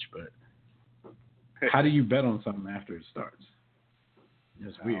get rich. But how do you bet on something after it starts?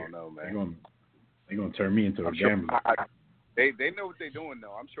 It's weird. I don't know, man. They're gonna turn me into a sure gambler. They know what they're doing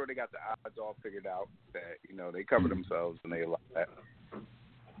though. I'm sure they got the odds all figured out. That they cover themselves and they allow that.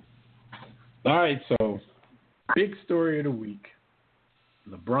 All right, so big story of the week.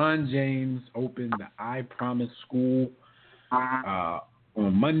 LeBron James opened the I Promise School on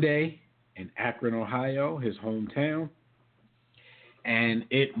Monday in Akron, Ohio, his hometown, and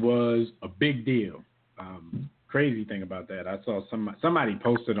it was a big deal. Crazy thing about that, I saw somebody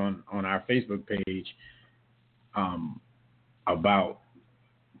posted on our Facebook page about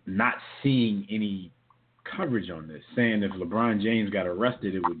not seeing any coverage on this, saying if LeBron James got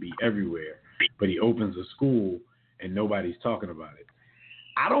arrested, it would be everywhere. But he opens a school and nobody's talking about it.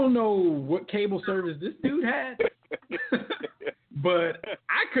 I don't know what cable service this dude had, but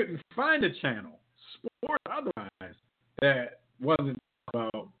I couldn't find a channel, sport or otherwise, that wasn't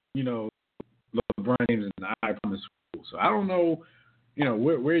about, LeBron James and the I Promise School. So I don't know,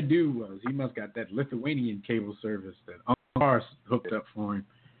 where dude was. He must got that Lithuanian cable service that ours hooked up for him.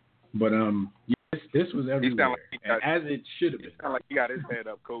 But this was everywhere, like as it should have been. Sound like he got his head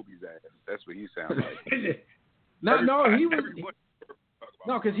up Kobe's ass. That's what he sounds like.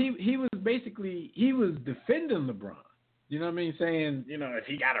 Because he was basically defending LeBron. You know what I mean? Saying, if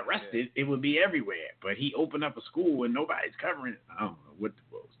he got arrested, it would be everywhere. But he opened up a school and nobody's covering it. I don't know what the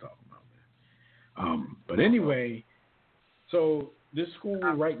world was talking about, man. But anyway, so this school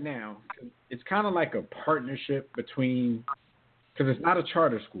right now, it's kind of like a partnership between, because it's not a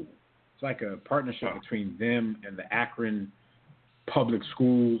charter school. It's like a partnership between them and the Akron public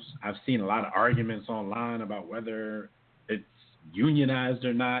schools. I've seen a lot of arguments online about whether it's unionized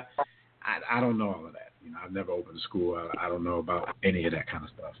or not. I don't know all of that. I've never opened a school. I don't know about any of that kind of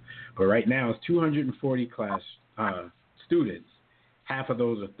stuff. But right now it's 240 class students. Half of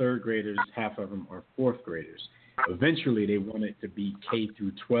those are third graders. Half of them are fourth graders. Eventually they want it to be K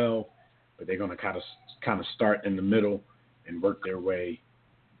through 12, but they're going to kind of start in the middle and work their way,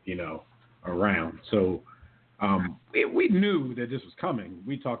 around. So we knew that this was coming.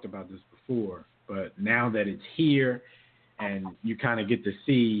 We talked about this before, but now that it's here and you kind of get to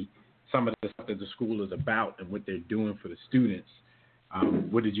see some of the stuff that the school is about and what they're doing for the students,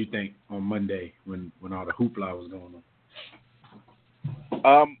 what did you think on Monday when all the hoopla was going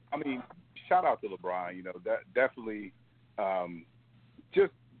on? Shout out to LeBron. Definitely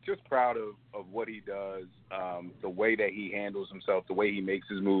just proud of what he does, the way that he handles himself, the way he makes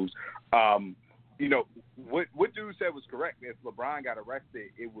his moves. What dude said was correct. If LeBron got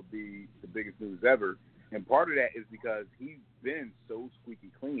arrested, it would be the biggest news ever. And part of that is because he's been so squeaky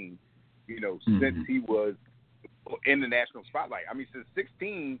clean, since he was in the national spotlight. Since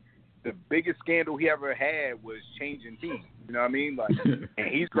 16, the biggest scandal he ever had was changing teams. You know what I mean? Like, and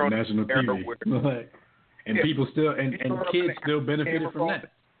he's grown national TV. And people still and kids still benefited from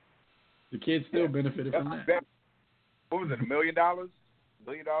that. The kids still benefited from that. What was it? $1 million? $1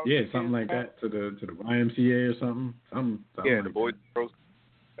 billion? Yeah, something like that to the YMCA or something. Something the boys.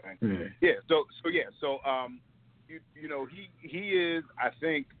 Yeah. So he is, I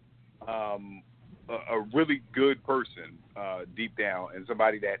think, a really good person deep down, and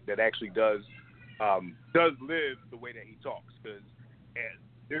somebody that actually does live the way that he talks. Because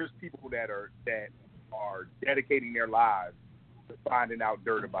there's people that are dedicating their lives to finding out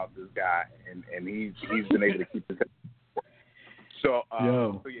dirt about this guy, and he's been able to keep his head. So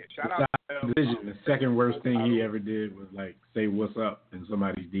shout out to him. The second worst thing he ever did was say what's up in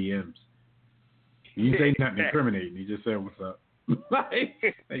somebody's DMs. He say nothing incriminating. He just said what's up.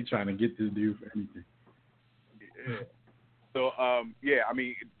 They trying to get this dude for anything. Yeah. So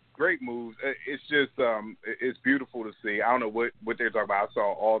great moves. It's just it's beautiful to see. I don't know what they're talking about. I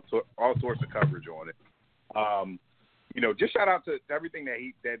saw all sorts of coverage on it. Just shout out to everything that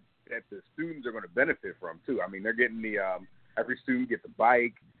the students are going to benefit from too. They're getting every student gets a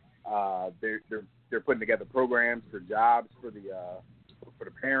bike. They're putting together programs for jobs for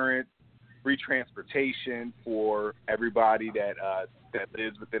the parents, free transportation for everybody that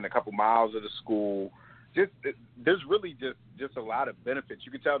lives within a couple miles of the school. There's really just a lot of benefits.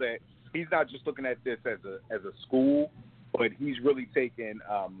 You can tell that he's not just looking at this as a school, but he's really taking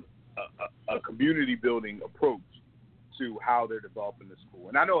a community building approach to how they're developing the school.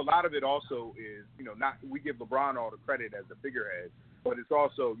 And I know a lot of it also is, not we give LeBron all the credit as a figurehead, but it's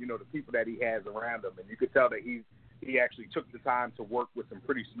also, the people that he has around him. And you could tell that he actually took the time to work with some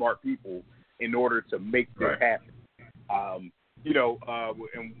pretty smart people in order to make this happen. And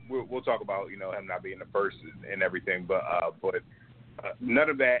we'll talk about him not being the first and everything, but none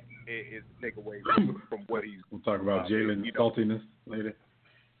of that is to take away from what he's. We'll talk about Jalen's saltiness later.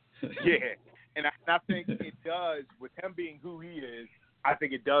 Yeah, and I think it does, with him being who he is. I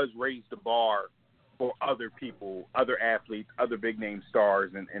think it does raise the bar for other people, other athletes, other big name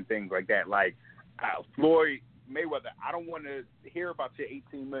stars, and things like that. Like Floyd Mayweather, I don't want to hear about your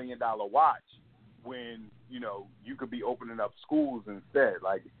 $18 million watch when you could be opening up schools instead.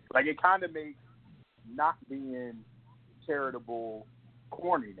 Like it kind of makes not being charitable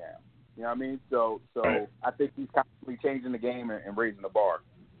corny now. You know what I mean? So I think he's constantly changing the game and raising the bar.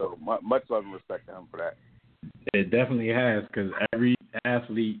 So much love and respect to him for that. It definitely has, because every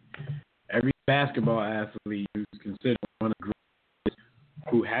basketball athlete who's considered one of the greatest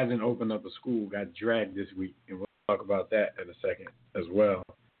who hasn't opened up a school got dragged this week, and we'll talk about that in a second as well.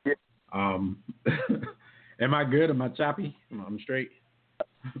 Yeah. Am I good? Am I choppy? I'm straight.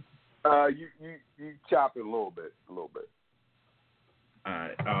 You chop it a little bit. All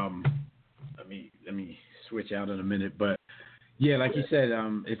right. Let me switch out in a minute, but yeah, like you said,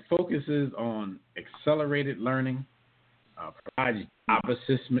 it focuses on accelerated learning, provides job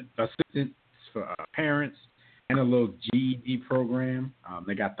assistance for parents, and a little GED program.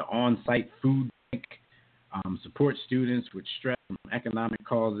 They got the on-site food bank, support students with stress from economic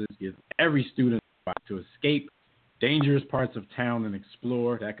causes, gives every student a spot to escape dangerous parts of town and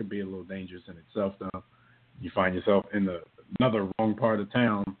explore. That could be a little dangerous in itself, though. You find yourself in another wrong part of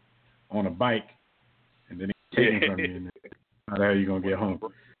town on a bike, and then it's taken from you. How the hell are you going to get home?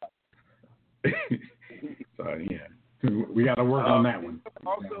 So, yeah. We got to work on that one.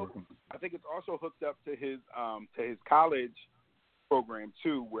 I think it's also hooked up to his college program,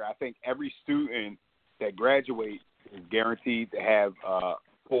 too, where I think every student that graduates is guaranteed to have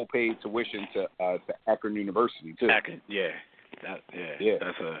full paid tuition to Akron University, too. Akron, yeah.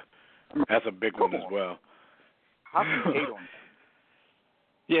 That's a big one as well. How can you hate on that?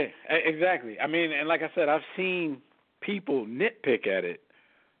 Yeah, exactly. I mean, and like I said, I've seen people nitpick at it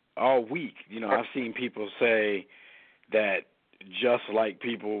all week. I've seen people say that just like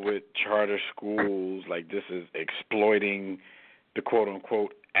people with charter schools, like this is exploiting the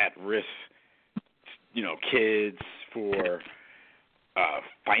quote-unquote at-risk, kids for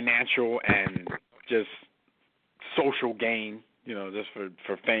financial and just social gain, just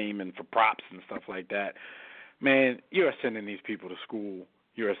for fame and for props and stuff like that. Man, you are sending these people to school.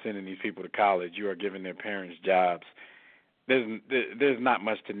 You are sending these people to college. You are giving their parents jobs. There's not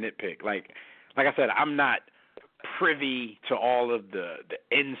much to nitpick. Like I said, I'm not privy to all of the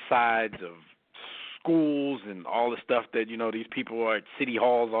insides of schools and all the stuff that, these people are at city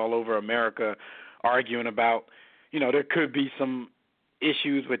halls all over America arguing about. There could be some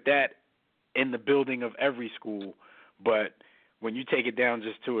issues with that in the building of every school, but when you take it down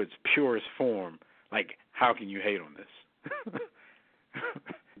just to its purest form, like, how can you hate on this?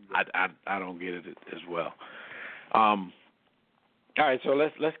 I don't get it as well. All right, so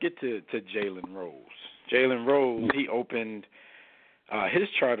let's get to Jalen Rose. Jalen Rose, he opened his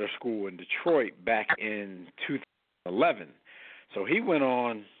charter school in Detroit back in 2011. So he went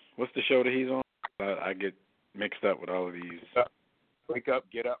on, what's the show that he's on? I get mixed up with all of these Wake Up,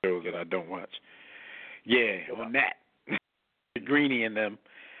 Get Up shows that I don't watch. Yeah, on that. Greeny and them.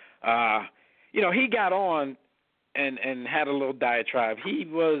 He got on and had a little diatribe. He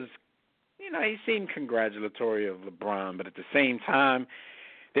was, he seemed congratulatory of LeBron, but at the same time,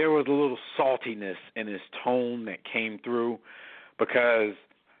 there was a little saltiness in his tone that came through because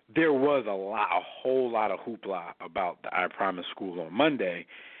there was a whole lot of hoopla about the I Promise School on Monday,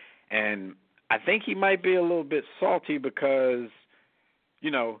 and I think he might be a little bit salty because,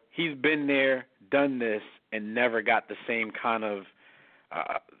 he's been there, done this, and never got the same kind of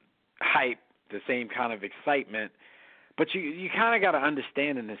hype, the same kind of excitement. But you kind of got to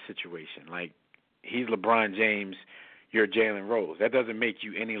understand in this situation, like, he's LeBron James, you're Jalen Rose. That doesn't make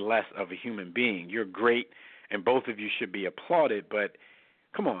you any less of a human being. You're great, and both of you should be applauded. But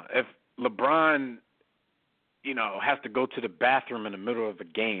come on, if LeBron, has to go to the bathroom in the middle of a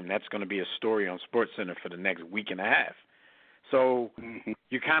game, that's going to be a story on SportsCenter for the next week and a half. So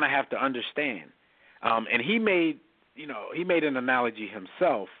you kind of have to understand. And he made an analogy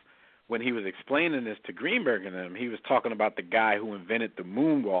himself when he was explaining this to Greenberg and them. He was talking about the guy who invented the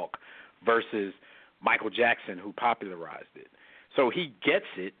moonwalk versus Michael Jackson, who popularized it. So he gets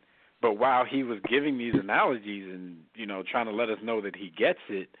it, but while he was giving these analogies and, trying to let us know that he gets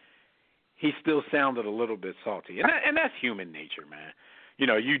it, he still sounded a little bit salty. And that's human nature, man.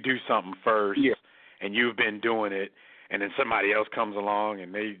 You do something first, and you've been doing it, and then somebody else comes along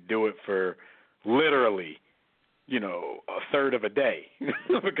and they do it for literally, a third of a day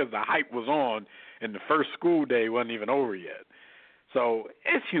because the hype was on and the first school day wasn't even over yet. So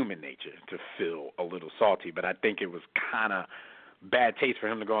it's human nature to feel a little salty, but I think it was kind of bad taste for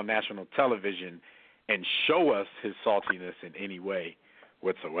him to go on national television and show us his saltiness in any way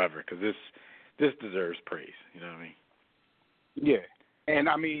whatsoever, because this deserves praise. You know what I mean? Yeah, and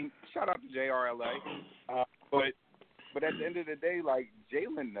I mean, shout out to JRLA, but at the end of the day, like,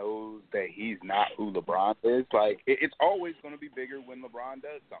 Jalen knows that he's not who LeBron is. Like, it's always going to be bigger when LeBron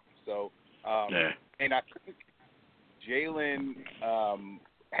does something. So, and I think Jalen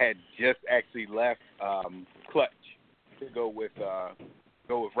had just actually left Clutch to go with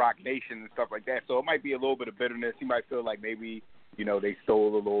Rock Nation and stuff like that. So it might be a little bit of bitterness. He might feel like maybe, they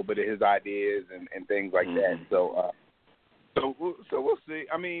stole a little bit of his ideas and things like that. So we'll see.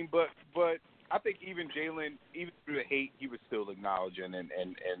 I mean, but I think even Jalen, even through the hate, he was still acknowledging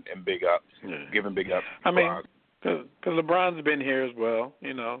and big ups, giving big ups. I mean, because LeBron's been here as well.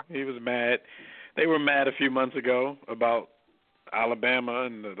 He was mad. They were mad a few months ago about Alabama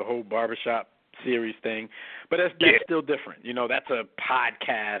and the whole barbershop series thing, but that's still different. That's a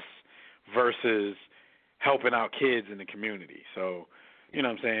podcast versus helping out kids in the community. So, you know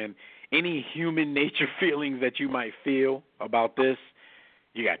what I'm saying? Any human nature feelings that you might feel about this,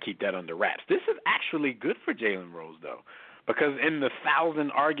 you got to keep that under wraps. This is actually good for Jalen Rose, though, because in the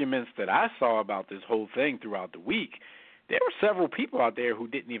 1,000 arguments that I saw about this whole thing throughout the week, there were several people out there who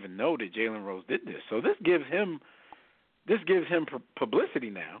didn't even know that Jalen Rose did this. So this gives him publicity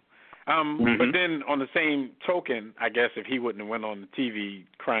now. But then on the same token, I guess if he wouldn't have went on the TV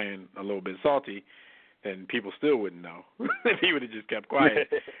crying a little bit salty, then people still wouldn't know if he would have just kept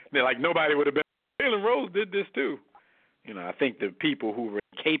quiet. They're like, nobody would have been, Jalen Rose did this too. I think the people who were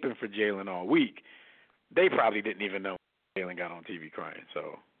caping for Jalen all week, they probably didn't even know Jalen got on TV crying.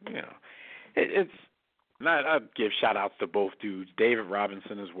 So, it's not. I'd give shout-outs to both dudes, David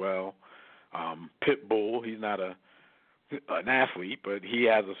Robinson as well, Pitbull. He's not an athlete, but he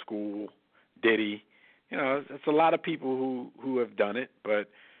has a school. Diddy. It's a lot of people who have done it, but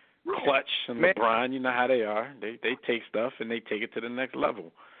Clutch and LeBron, you know how they are. They take stuff and they take it to the next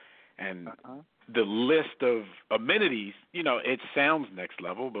level. And the list of amenities, it sounds next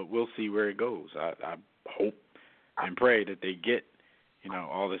level, but we'll see where it goes. I hope and pray that they get,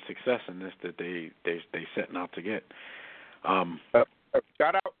 all the success in this that they setting out to get.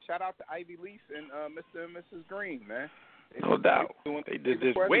 Shout out to Ivy Leaf and Mr. and Mrs. Green, man. No doubt. They did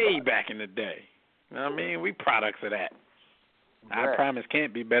this way back in the day. I mean, we products of that. Right. Our promise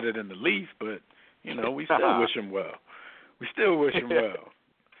can't be better than the Leaf, but, we still wish them well. We still wish them well.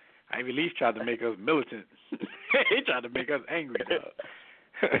 Ivy Leaf tried to make us militant. He tried to make us angry, though.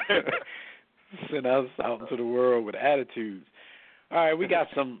 Send us out into the world with attitudes. All right, we got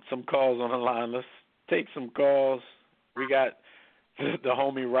some calls on the line. Let's take some calls. We got the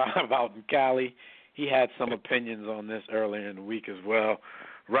homie Rob out in Cali. He had some opinions on this earlier in the week as well.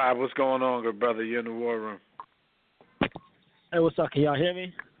 Rob, what's going on, good brother? You're in the war room. Hey, what's up? Can y'all hear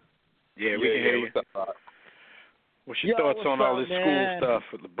me? Yeah, we can hear you. What's up, What's your thoughts on all this school stuff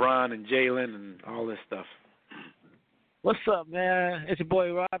with LeBron and Jalen and all this stuff? What's up, man? It's your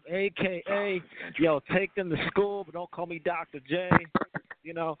boy Rob, a.k.a. Take them to school, but don't call me Dr. J.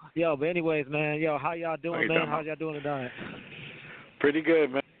 But anyways, man, how y'all doing, man? How y'all doing tonight? Pretty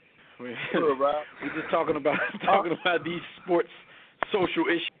good, man. We're just talking about these sports social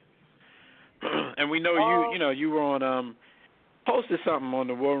issues, and we know you were on posted something on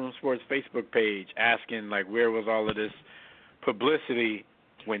the War Room Sports Facebook page asking where was all of this publicity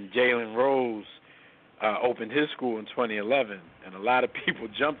when Jalen Rose opened his school in 2011, and a lot of people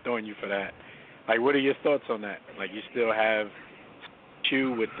jumped on you for that. What are your thoughts on that? You still have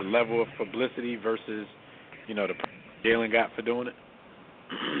issue with the level of publicity versus the Jalen got for doing it?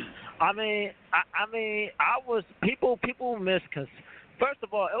 I was people misconstrued. First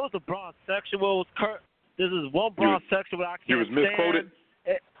of all, it was a Bronxexual. This is one Bronxexual I can't stand. He was misquoted?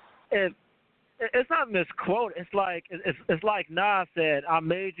 It's not misquoted. It's like Nas said, I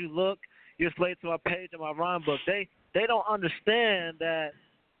made you look, you're slave to my page in my rhyme book. They don't understand that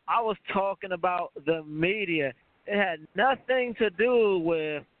I was talking about the media. It had nothing to do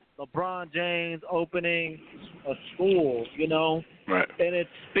with LeBron James opening a school, Right. And it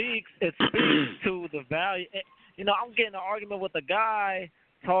speaks to the value. I'm getting an argument with a guy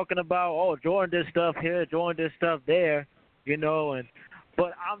talking about, Jordan did stuff here, Jordan did stuff there,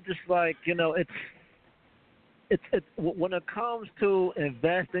 but I'm just like, it's when it comes to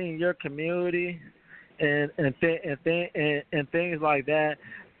investing in your community and things like that,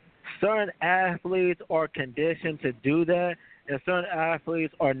 certain athletes are conditioned to do that, and certain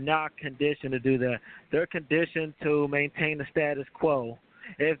athletes are not conditioned to do that. They're conditioned to maintain the status quo.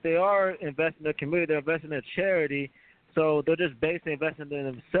 If they are investing in the community, they're investing in a charity, so they're just basically investing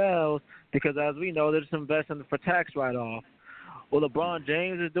in themselves because, as we know, they're just investing for tax write-off. What LeBron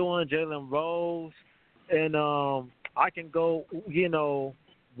James is doing, Jalen Rose, and I can go,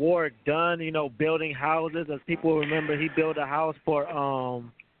 Warwick Dunn, building houses. As people remember, he built a house for,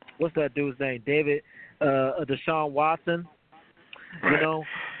 what's that dude's name? Deshaun Watson.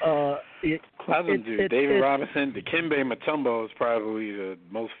 Pleasant dude. David Robinson, Dikembe Mutombo is probably the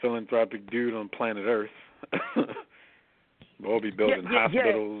most philanthropic dude on planet Earth. We'll be building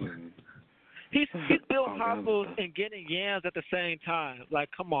hospitals and. He's built hospitals and getting yams at the same time. Like,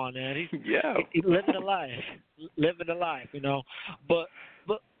 come on, man. He's living the life, But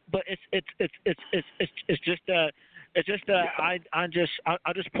it's just that I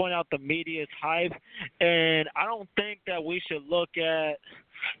just point out the media's hype, and I don't think that we should look at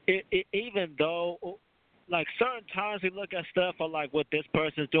it even though. Like, certain times we look at stuff or like what this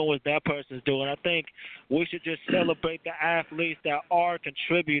person's doing, what that person's doing. I think we should just celebrate the athletes that are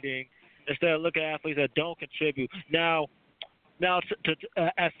contributing instead of looking at athletes that don't contribute. Now,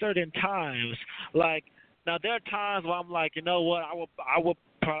 at certain times, like now there are times where I'm like, you know what, I would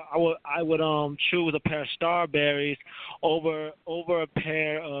choose a pair of Starberries over a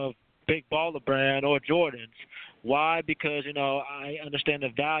pair of Big Baller Brand or Jordans. Why? Because, I understand the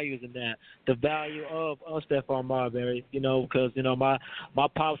values in that. The value of Stephon Marbury, because, my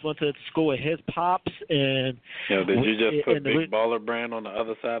pops went to school with his pops. And did you just put Big Baller Brand on the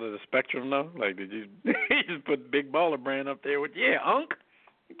other side of the spectrum, though? Like, did you just put Big Baller Brand up there with, Unc?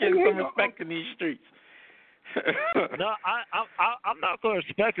 Get some respect in these streets. No, I'm not going to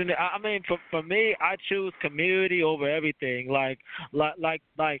respect it. I mean, for me, I choose community over everything. Like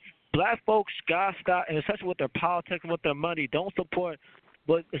black folks gotta stop, and especially with their politics and with their money, don't support.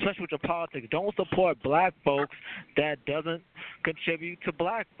 But especially with your politics, don't support black folks that doesn't contribute to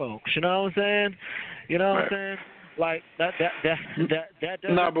black folks. You know what I'm saying? What I'm saying? Like that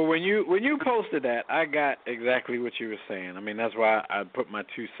doesn't. No, but when you posted that, I got exactly what you were saying. I mean, that's why I put my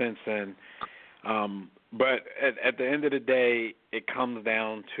 2 cents in. But at the end of the day, it comes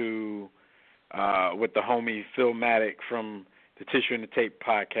down to what the homie Philmatic from the Tissue and the Tape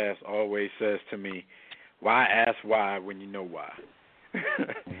podcast always says to me, why ask why when you know why?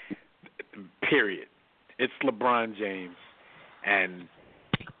 Period. It's LeBron James, and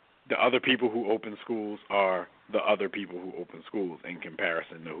the other people who open schools are the other people who open schools in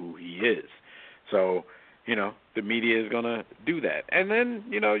comparison to who he is. So, the media is going to do that. And then,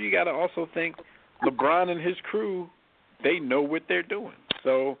 you got to also think LeBron and his crew, they know what they're doing.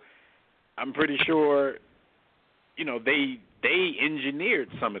 So I'm pretty sure, they engineered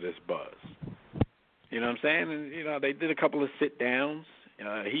some of this buzz. You know what I'm saying? And, they did a couple of sit-downs.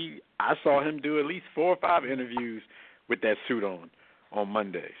 I saw him do at least 4 or 5 interviews with that suit on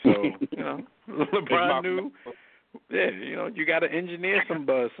Monday. So, LeBron knew, you got to engineer some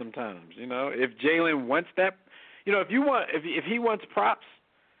buzz sometimes. If Jalen wants that, if he wants props,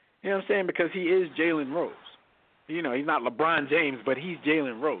 you know what I'm saying, because he is Jalen Rose. He's not LeBron James, but he's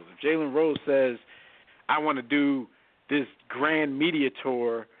Jalen Rose. If Jalen Rose says, I want to do this grand media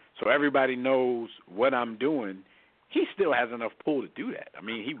tour so everybody knows what I'm doing, he still has enough pull to do that. I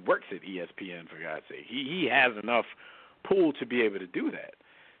mean, he works at ESPN, for God's sake. He has enough pull to be able to do that.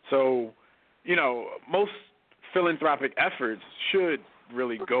 So, most philanthropic efforts should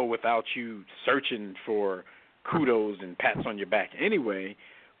really go without you searching for kudos and pats on your back anyway.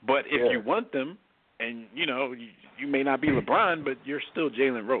 But if you want them, and, you may not be LeBron, but you're still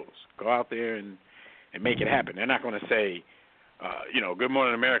Jalen Rose. Go out there and make it happen. They're not going to say, Good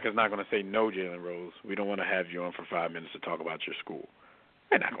Morning America is not going to say, no, Jalen Rose, we don't want to have you on for 5 minutes to talk about your school.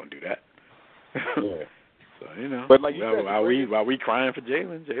 They're not going to do that. Yeah. So, but like you said, while we crying for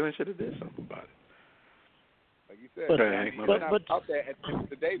Jalen should have did something about it. Like you said, but out there at the end of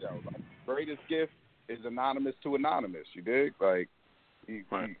the day, though, like, greatest gift is anonymous to anonymous. You dig? Like, it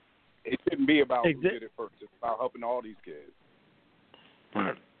shouldn't be about who did it first. It's about helping all these kids.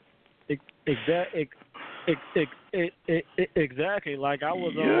 Right. Exactly. Like I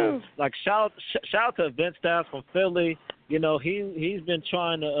was like shout out to Vince Stats from Philly. He's been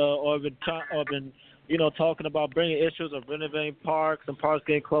trying to talking about bringing issues of renovating parks and parks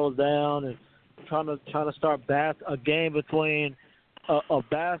getting closed down and trying to start a game between a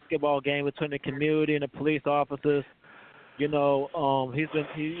basketball game between the community and the police officers. He's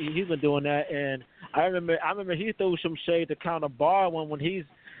been doing that, and I remember he threw some shade to Connor Barwin when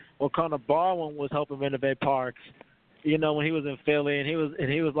Connor Barwin was helping renovate parks. When he was in Philly, and he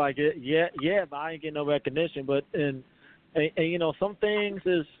was like, but I ain't getting no recognition. But in and some things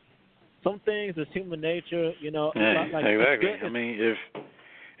is human nature. Yeah, like exactly. I mean,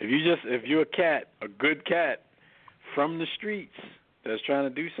 if you're a good cat from the streets that's trying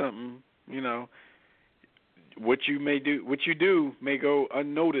to do something, what you do may go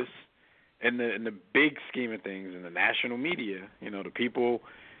unnoticed in the big scheme of things in the national media. The people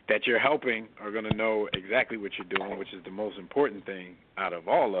that you're helping are going to know exactly what you're doing, which is the most important thing out of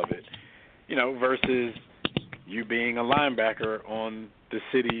all of it. Versus you being a linebacker on the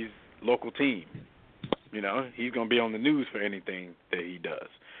city's local team. He's going to be on the news for anything that he does.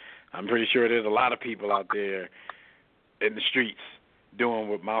 I'm pretty sure there's a lot of people out there in the streets doing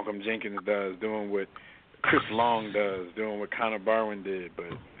what Malcolm Jenkins does, doing what Chris Long does, doing what Connor Barwin did.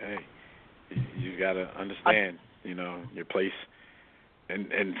 But, hey, you got to understand, your place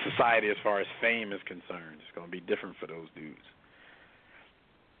in society as far as fame is concerned. It's going to be different for those dudes.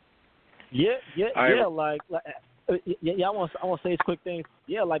 Yeah. I want to say this quick thing.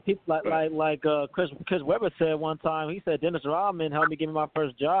 Yeah, like people like Chris Webber said one time. He said Dennis Rodman helped me get me my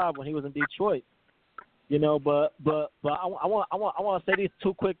first job when he was in Detroit. But I want to say these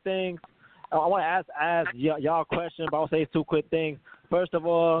two quick things. I want to ask y'all a question, but I want to say two quick things. First of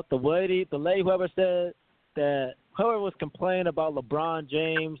all, the lady whoever said that whoever was complaining about LeBron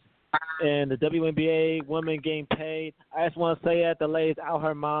James and the WNBA women getting paid, I just want to say that the lady's out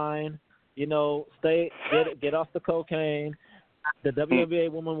her mind. Get off the cocaine. The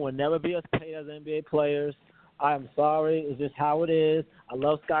WNBA women will never be as paid as NBA players. I'm sorry. It's just how it is. I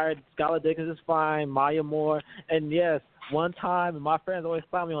love Skylar Diggins is fine. Maya Moore. And, yes, one time, and my friends always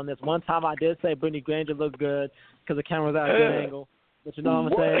find me on this, one time I did say Brittany Granger looked good because the camera was at a good angle. But you know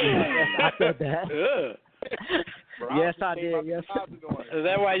what I'm saying? Yes, I said that. Yes, I did. Yes. Is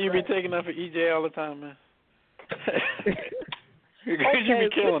that why you be taking up for EJ all the time, man? Okay, we're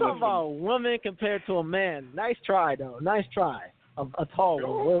talking about women compared to a man. Nice try, though. Nice try. A tall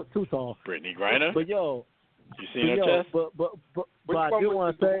one. Too tall. Brittany Griner? But, you seen her chest? But I do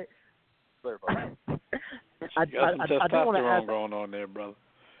want to say... I do want to ask... going on there, brother.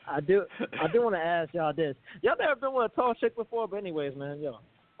 I do want to ask y'all this. Y'all never been with a tall chick before? But anyways, man, I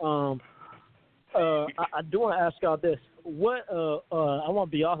do want to ask y'all this. What I won't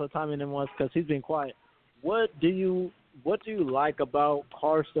be off the time in once because he's been quiet. What do you like about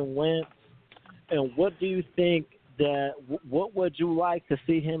Carson Wentz, and what do you think what would you like to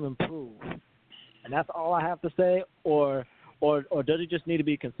see him improve? And that's all I have to say, or does he just need to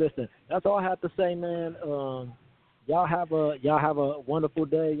be consistent? That's all I have to say, man. Y'all have a wonderful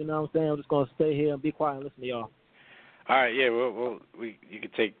day. You know what I'm saying? I'm just gonna stay here and be quiet and listen to y'all. All right, yeah. You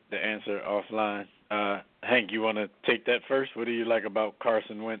can take the answer offline. Hank, you want to take that first? What do you like about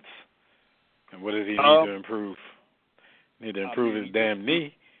Carson Wentz, and what does he need to improve? Need to improve his damn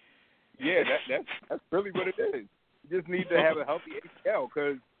knee. Yeah, that's really what it is. You just need to have a healthy ACL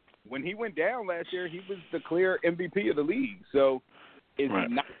because when he went down last year, he was the clear MVP of the league. So it's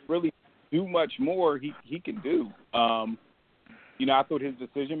not really too much more he can do. I thought his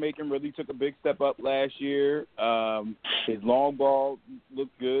decision-making really took a big step up last year. His long ball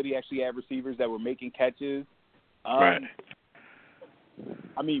looked good. He actually had receivers that were making catches. I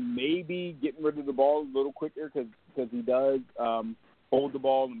mean, maybe getting rid of the ball a little quicker because he does hold the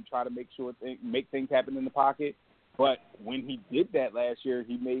ball and try to make things happen in the pocket. But when he did that last year,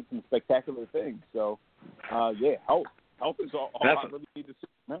 he made some spectacular things. So, health is all I really need to see.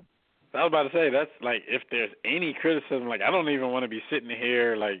 Man. I was about to say, that's like, if there's any criticism, like, I don't even want to be sitting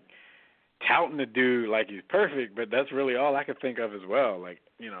here, like, touting the dude like he's perfect, but that's really all I could think of as well. Like,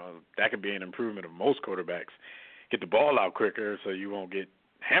 that could be an improvement of most quarterbacks. Get the ball out quicker so you won't get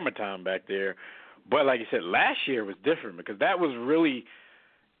hammer time back there. But like you said, last year was different because that was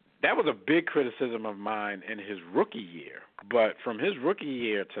a big criticism of mine in his rookie year. But from his rookie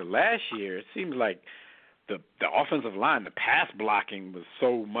year to last year, it seems like the offensive line, the pass blocking was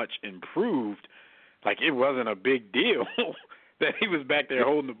so much improved, like it wasn't a big deal that he was back there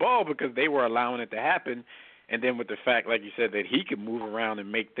holding the ball because they were allowing it to happen. And then with the fact, like you said, that he could move around and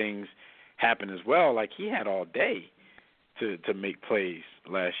make things happen as well, like he had all day to make plays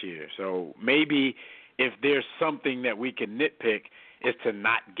last year. So maybe if there's something that we can nitpick is to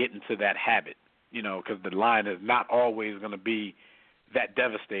not get into that habit, because the line is not always going to be that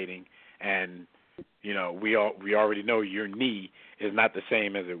devastating. And, we already know your knee is not the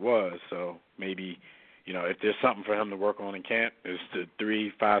same as it was. So maybe, if there's something for him to work on in camp, is the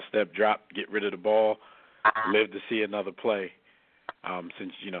 3-5-step drop, get rid of the ball, live to see another play.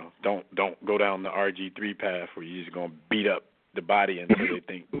 Since, don't go down the RG3 path where you're just going to beat up the body until they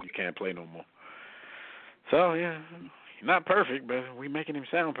think you can't play no more. So, yeah, not perfect, but we're making him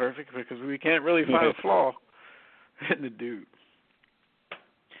sound perfect because we can't really find a flaw. And the dude,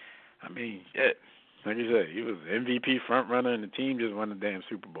 I mean, shit. Like you said, he was MVP front runner, and the team just won the damn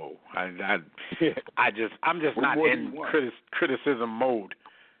Super Bowl. I'm just not in criticism mode.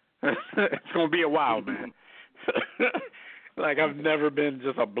 It's gonna be a while, man. Like, I've never been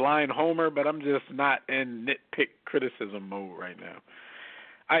just a blind homer, but I'm just not in nitpick criticism mode right now.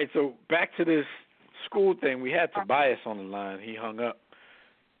 All right, so back to this school thing. We had Tobias on the line. He hung up.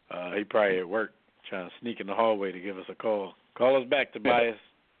 He probably at work trying to sneak in the hallway to give us a call. Call us back, Tobias.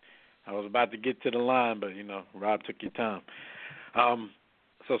 I was about to get to the line, but, Rob took your time.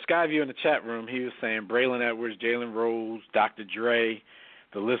 So Skyview in the chat room, he was saying Braylon Edwards, Jalen Rose, Dr. Dre,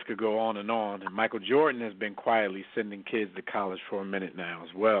 the list could go on. And Michael Jordan has been quietly sending kids to college for a minute now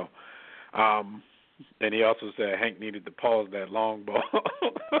as well. And he also said Hank needed to pause that long ball.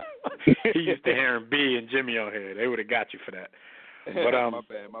 He used to hear him B and Jimmy on here. They would have got you for that. But my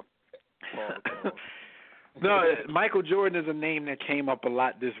bad. No, Michael Jordan is a name that came up a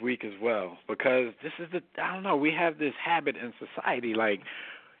lot this week as well, because this is we have this habit in society, like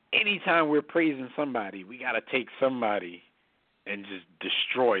anytime we're praising somebody, we got to take somebody and just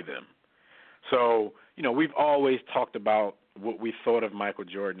destroy them. So, we've always talked about what we thought of Michael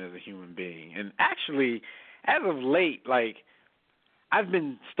Jordan as a human being. And actually, as of late, like, I've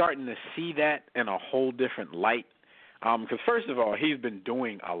been starting to see that in a whole different light. Because first of all, he's been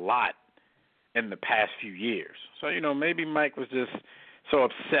doing a lot in the past few years. So, maybe Mike was just so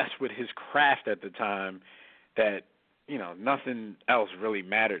obsessed with his craft at the time that, nothing else really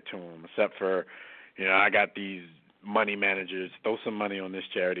mattered to him except for, I got these money managers, throw some money on this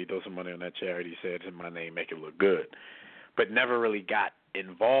charity, throw some money on that charity, say it's in my name, make it look good. But never really got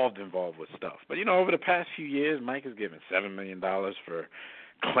involved with stuff. But, over the past few years, Mike has given $7 million for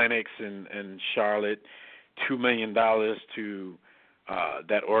clinics in Charlotte, $2 million to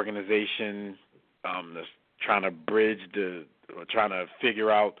that organization that's trying to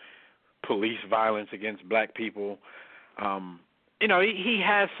figure out police violence against black people. He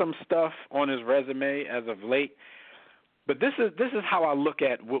has some stuff on his resume as of late, but this is how I look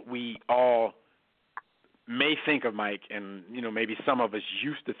at what we all may think of Mike, and maybe some of us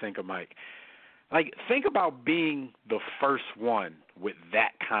used to think of Mike. Like, think about being the first one with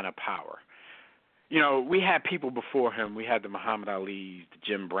that kind of power. We had people before him. We had the Muhammad Alis, the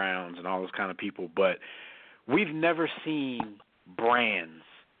Jim Browns, and all those kind of people, but we've never seen brands,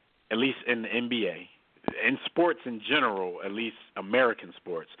 at least in the NBA, in sports in general, at least American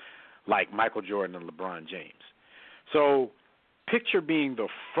sports, like Michael Jordan and LeBron James. So picture being the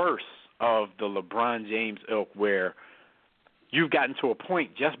first of the LeBron James ilk where you've gotten to a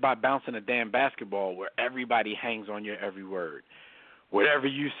point just by bouncing a damn basketball where everybody hangs on your every word. Whatever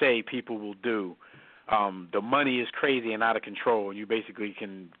you say, people will do. The money is crazy and out of control, and you basically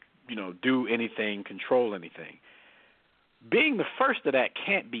can, do anything, control anything. Being the first of that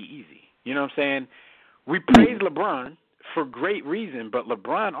can't be easy. You know what I'm saying? We praise LeBron for great reason, but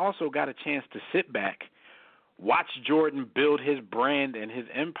LeBron also got a chance to sit back, watch Jordan build his brand and his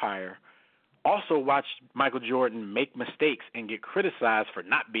empire, also watch Michael Jordan make mistakes and get criticized for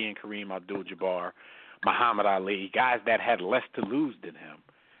not being Kareem Abdul-Jabbar, Muhammad Ali, guys that had less to lose than him.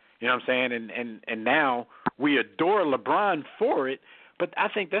 You know what I'm saying? And now we adore LeBron for it, but I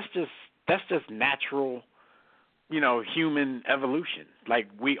think that's just natural, human evolution. Like,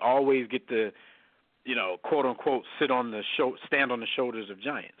 we always get to, quote unquote, stand on the shoulders of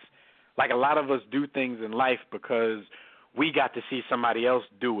giants. Like, a lot of us do things in life because we got to see somebody else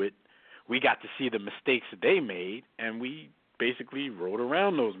do it. We got to see the mistakes that they made, and we basically rode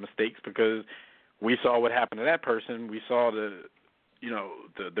around those mistakes because we saw what happened to that person. We saw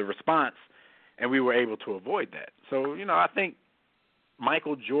the response, and we were able to avoid that. So, I think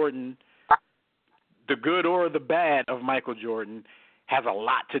Michael Jordan, the good or the bad of Michael Jordan, has a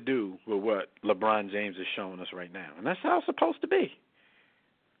lot to do with what LeBron James is showing us right now. And that's how it's supposed to be,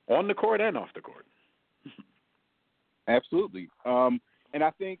 on the court and off the court. Absolutely. And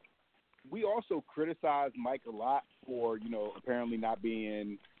I think we also criticize Mike a lot for, apparently not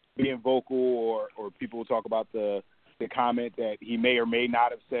being vocal, or people will talk about the comment that he may or may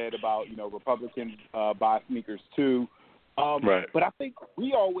not have said about, Republicans buy sneakers too. Right. But I think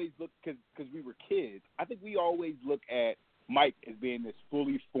we always look, because we were kids, I think we always look at Mike as being this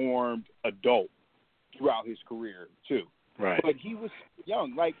fully formed adult throughout his career too. Right. But he was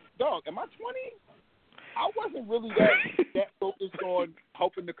young. Like, dog, am I 20? I wasn't really that focused on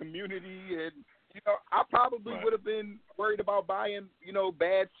helping the community, and I probably would have been worried about buying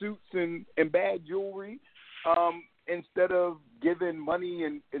bad suits and bad jewelry instead of giving money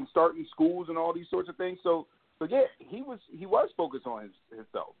and starting schools and all these sorts of things. So yeah, he was focused on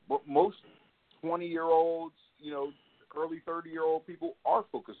himself. But most 20-year-olds, early 30-year-old people are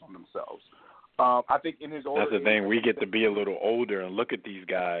focused on themselves. I think in his older That's the thing. We get to be a little older and look at these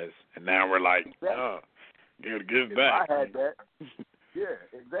guys, and now we're like, give back. I had that. Yeah,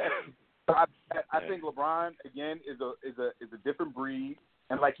 exactly. So I think LeBron again is a different breed,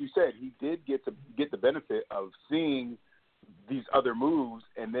 and like you said, he did get the benefit of seeing these other moves,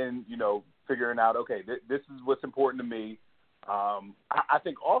 and then figuring out, okay, this is what's important to me. I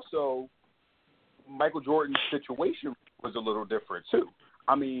think also Michael Jordan's situation was a little different too.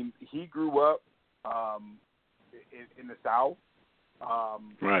 I mean, he grew up in the South.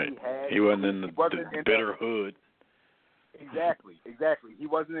 Right. He wasn't in the bitter hood. Exactly. He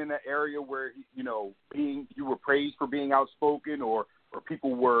wasn't in an area where you were praised for being outspoken, or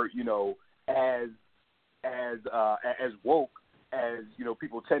people were as woke as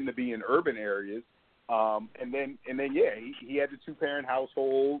people tend to be in urban areas. And then he had the 2-parent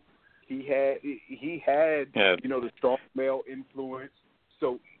household. He had the strong male influence.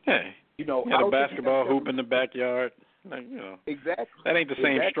 So had a basketball hoop in the backyard. Exactly. That ain't the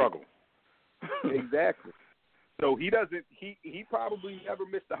same struggle. Exactly. So he probably never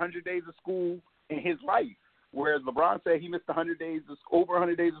missed 100 days of school in his life, whereas LeBron said he missed over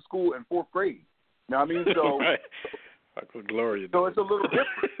 100 days of school in 4th grade. You know what I mean? So, right. Gloria. So it's a little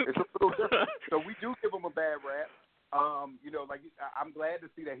different. So we do give him a bad rap. I'm glad to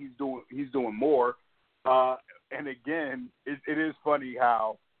see that he's doing more. And again, it is funny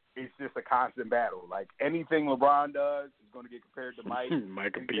how it's just a constant battle. Like anything LeBron does is going to get compared to Mike.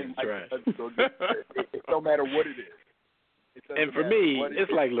 Mike a piece of trash. It don't matter what it is. And for me,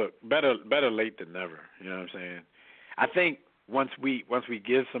 it's like, look, better late than never. You know what I'm saying? I think once we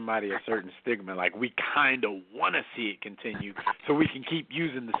give somebody a certain stigma, like we kind of want to see it continue, so we can keep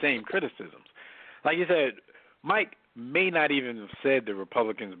using the same criticisms. Like you said, Mike may not even have said the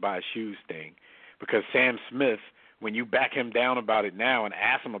Republicans buy shoes thing, because Sam Smith, when you back him down about it now and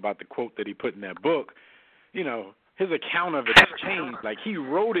ask him about the quote that he put in that book, his account of it has changed. Like he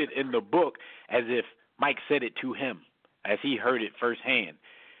wrote it in the book as if Mike said it to him, as he heard it firsthand.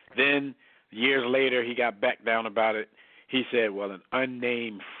 Then years later, he got back down about it. He said, well, an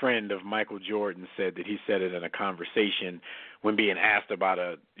unnamed friend of Michael Jordan said that he said it in a conversation when being asked about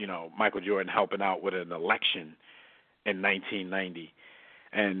Michael Jordan helping out with an election in 1990.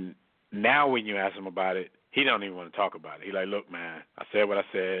 And now when you ask him about it, he don't even want to talk about it. He's like, look, man, I said what I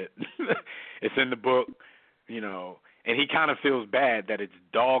said. It's in the book, and he kind of feels bad that it's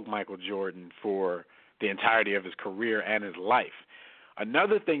dogged Michael Jordan for the entirety of his career and his life.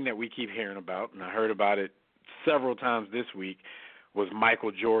 Another thing that we keep hearing about, and I heard about it several times this week, was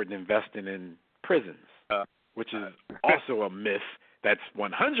Michael Jordan investing in prisons, which is also a myth that's 100%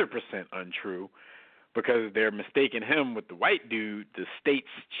 untrue, because they're mistaking him with the white dude, the state's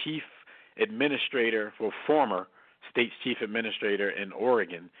chief administrator, former state's chief administrator in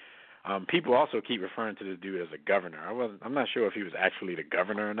Oregon. People also keep referring to this dude as a governor. I'm not sure if he was actually the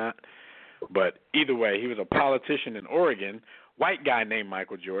governor or not, but either way, he was a politician in Oregon, white guy named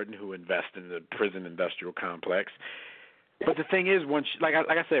Michael Jordan, who invests in the prison industrial complex. But the thing is, like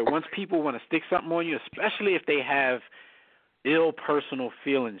I said, once people want to stick something on you, especially if they have ill personal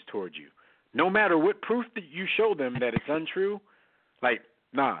feelings towards you, no matter what proof that you show them that it's untrue, like,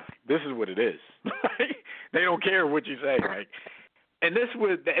 nah, this is what it is. They don't care what you say. Like, and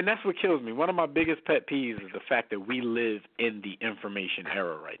that's what kills me. One of my biggest pet peeves is the fact that we live in the information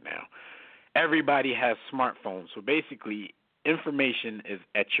era right now. Everybody has smartphones, so basically information is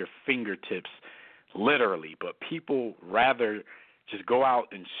at your fingertips, literally. But people rather just go out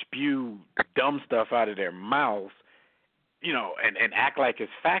and spew dumb stuff out of their mouths, and act like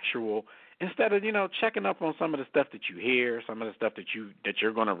it's factual, instead of, checking up on some of the stuff that you hear, some of the stuff that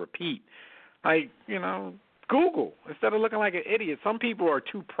you're going to repeat. Like, Google, instead of looking like an idiot. Some people are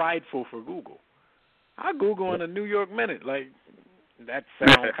too prideful for Google. I Google in a New York minute. Like, that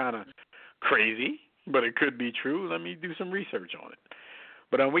sounds kind of crazy, but it could be true. Let me do some research on it.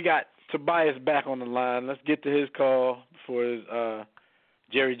 But we got Tobias back on the line. Let's get to his call before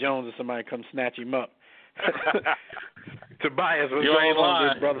Jerry Jones or somebody come snatch him up. Tobias, what's going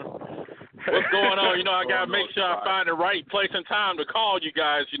on, brother? What's going on? I got to make sure I find the right place and time to call you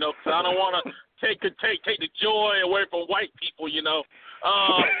guys, because I don't want to take the joy away from white people,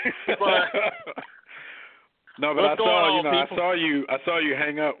 but no, but I saw you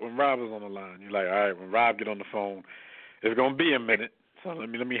hang up when Rob was on the line. You're like, all right, when Rob get on the phone, it's gonna be a minute. So let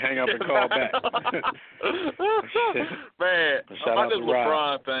me hang up and call back. Man, about this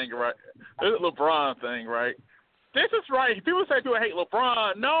LeBron thing, right? This LeBron thing, right? This is right. People say people hate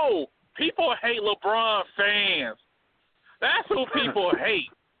LeBron. No, people hate LeBron fans. That's who people hate.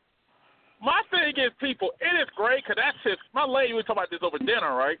 my thing is, people, it is great because that's his. My lady was talking about this over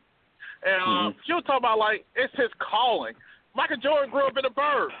dinner, right? And she was talking about, like, it's his calling. Michael Jordan grew up in the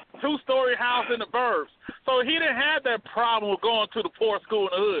burbs, 2-story house in the burbs. So he didn't have that problem with going to the poor school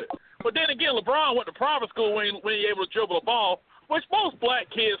in the hood. But then again, LeBron went to private school when he able to dribble a ball, which most black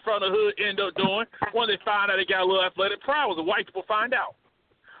kids from the hood end up doing when they find out they got a little athletic prowess, and white people find out.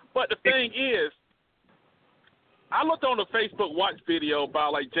 But the thing is, I looked on the Facebook Watch video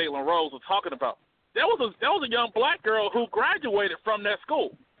about, like, Jalen Rose was talking about. There was a young black girl who graduated from that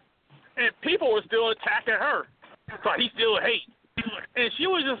school, and people were still attacking her. So he still hate. And she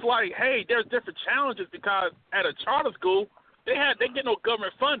was just like, hey, there's different challenges because at a charter school, they get no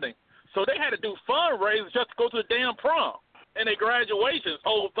government funding. So they had to do fundraisers just to go to the damn prom and their graduations,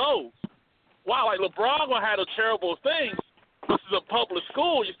 hold those. While, like, LeBron gonna have those charitable things, this is a public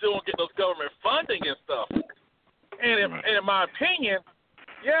school, you still don't get those government funding and stuff. And in my opinion,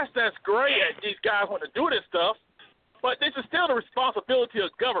 yes, that's great that these guys want to do this stuff, but this is still the responsibility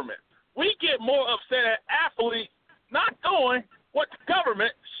of government. We get more upset at athletes not doing what the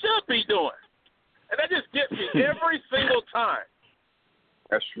government should be doing. And that just gets me every single time.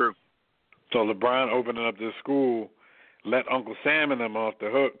 That's true. So LeBron opening up this school, let Uncle Sam and them off the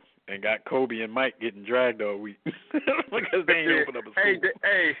hook, and got Kobe and Mike getting dragged all week because they ain't opened up a school.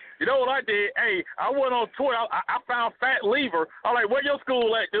 Hey, you know what I did? Hey, I went on Twitter. I found Fat Lever. I'm like, where your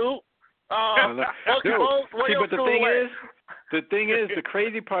school at, dude? The thing is, the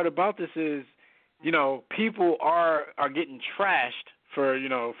crazy part about this is, you know, people are getting trashed for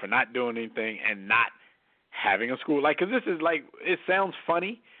not doing anything and not having a school. Like, 'cause this is like, it sounds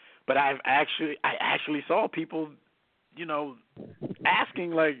funny, but I actually saw people, you know,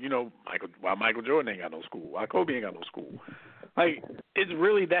 asking, like, you know, why Michael Jordan ain't got no school, why Kobe ain't got no school. Like, it's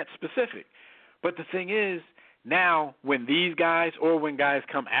really that specific. But the thing is, now when these guys or when guys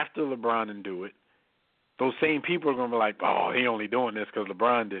come after LeBron and do it, those same people are going to be like, oh, he only doing this because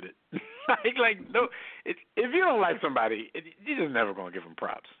LeBron did it. No, if you don't like somebody, you're just never going to give them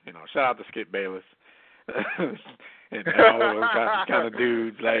props. You know, shout out to Skip Bayless and all those kind of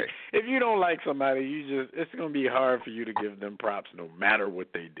dudes. Like, if you don't like somebody, it's going to be hard for you to give them props no matter what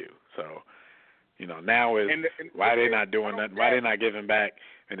they do. So, you know, now is why they not doing that, why they not giving back.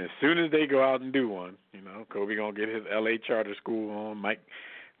 And as soon as they go out and do one, you know, Kobe going to get his L.A. charter school on, Mike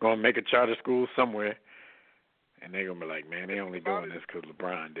going to make a charter school somewhere. And they're going to be like, man, they only doing this because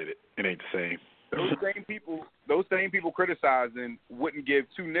LeBron did it. It ain't the same. Those same people criticizing wouldn't give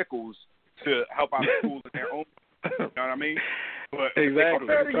 2 nickels to help out schools in their own. You know what I mean? But exactly.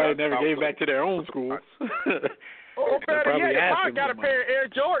 They probably never gave back to their own schools. Oh, better yet, they probably got a pair of Air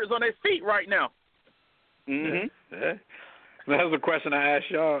Jordans on their feet right now. Mm-hmm. Yeah. That was a question I asked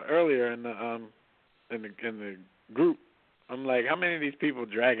y'all earlier in the group. I'm like, how many of these people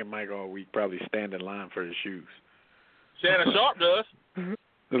dragging Mike all week probably stand in line for his shoes? Shannon Sharp does.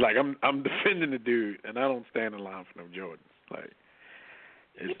 It's like, I'm defending the dude, and I don't stand in line for no Jordans. Like,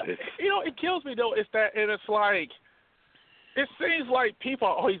 it kills me though. It's that, and it's like, it seems like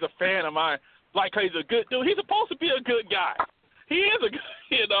people, he's a fan of mine, like he's a good dude. He's supposed to be a good guy. He is a good,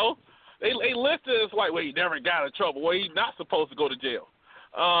 you know. They listed it as like, well, he never got in trouble. Well, he's not supposed to go to jail.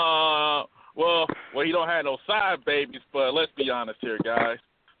 Well, he don't have no side babies, but let's be honest here, guys.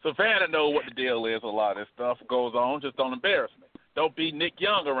 Savannah know what the deal is. A lot of this stuff goes on. Just don't embarrass me. Don't be Nick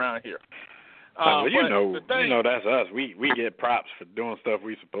Young around here. Well, you know that's us. We get props for doing stuff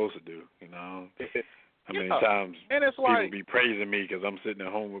we supposed to do. You know, how many times people be praising me because I'm sitting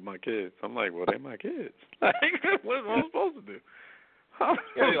at home with my kids? I'm like, well, they're my kids. Like, what am I supposed to do?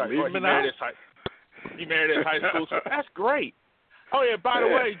 He married at high school. So that's great. Oh, yeah, by the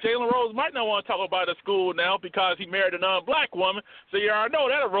way, Jalen Rose might not want to talk about the school now because he married a non-black woman, so you already know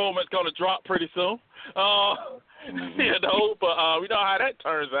that enrollment's going to drop pretty soon. You know, but we know how that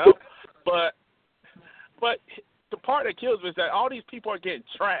turns out. But the part that kills me is that all these people are getting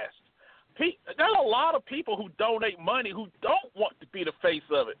trashed. There's a lot of people who donate money who don't want to be the face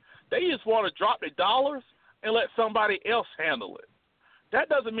of it. They just want to drop their dollars and let somebody else handle it. That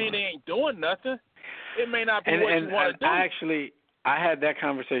doesn't mean they ain't doing nothing. It may not be what you want to do. I had that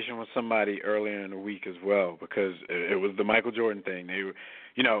conversation with somebody earlier in the week as well because it was the Michael Jordan thing. They were,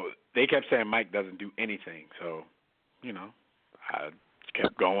 you know, they kept saying Mike doesn't do anything. So, you know, I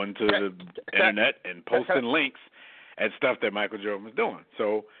kept going to the internet and posting links at stuff that Michael Jordan was doing.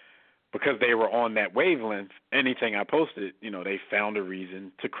 So, because they were on that wavelength, anything I posted, you know, they found a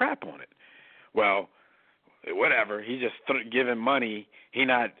reason to crap on it. Well, whatever. He's just giving money. He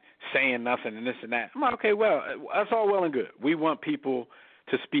not saying nothing and this and that. I'm like, okay, well, that's all well and good. We want people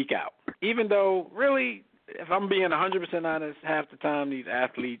to speak out. Even though, really, if I'm being 100% honest, half the time these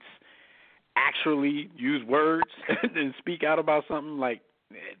athletes actually use words and speak out about something, like,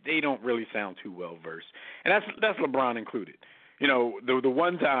 they don't really sound too well versed. And that's LeBron included. You know, the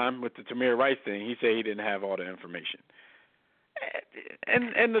one time with the Tamir Rice thing, he said he didn't have all the information.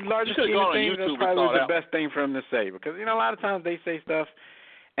 And the larger scheme of things, that's probably the best thing for him to say, because, you know, a lot of times they say stuff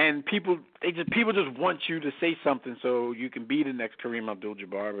and people just want you to say something so you can be the next Kareem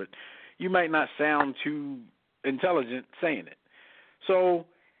Abdul-Jabbar, but you might not sound too intelligent saying it. So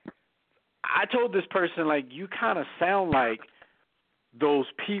I told this person, like, you kind of sound like those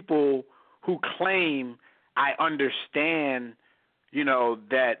people who claim I understand, you know,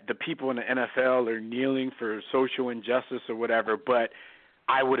 that the people in the NFL are kneeling for social injustice or whatever, but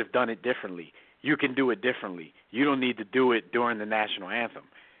I would have done it differently. You can do it differently. You don't need to do it during the national anthem.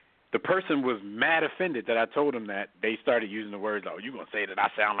 The person was mad offended that I told him that. They started using the words, oh, you're going to say that I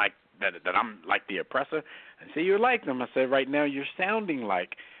sound like that I'm like the oppressor? I said, you're like them. I said, right now you're sounding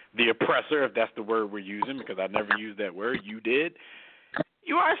like the oppressor, if that's the word we're using, because I never used that word. You did.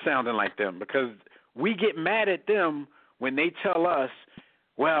 You are sounding like them, because we get mad at them when they tell us,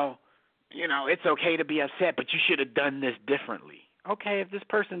 well, you know, it's okay to be upset, but you should have done this differently. Okay, if this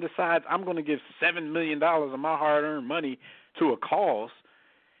person decides I'm going to give $7 million of my hard-earned money to a cause,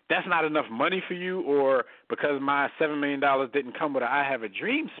 that's not enough money for you, or because my $7 million didn't come with a I have a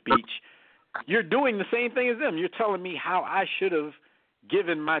dream speech, you're doing the same thing as them. You're telling me how I should have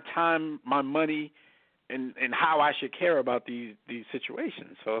given my time, my money, and how I should care about these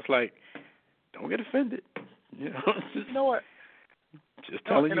situations. So it's like, don't get offended. You know what? Just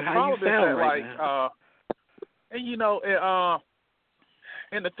telling you how you sound right now. And you know,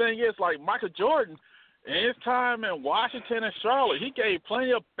 and the thing is, like, Michael Jordan, in his time in Washington and Charlotte, he gave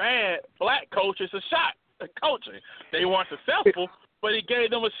plenty of bad black coaches a shot at coaching. They weren't successful, but he gave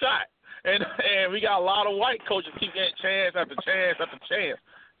them a shot. And we got a lot of white coaches keep getting chance after chance after chance.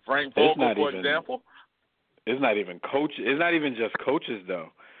 Frank Vogel, for example. It's not even coach. It's not even just coaches, though.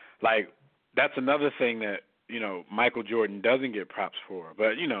 Like, that's another thing that, you know, Michael Jordan doesn't get props for.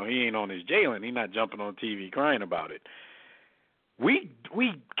 But, you know, he ain't on his jailing. He's not jumping on TV crying about it. We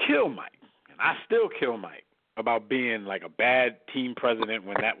kill Mike, and I still kill Mike about being like a bad team president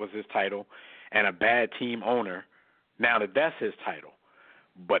when that was his title, and a bad team owner now that that's his title.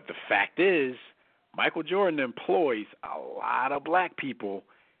 But the fact is, Michael Jordan employs a lot of black people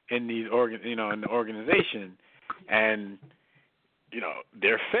in these in the organization, and you know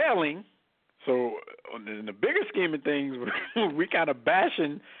they're failing. So in the bigger scheme of things, we kind of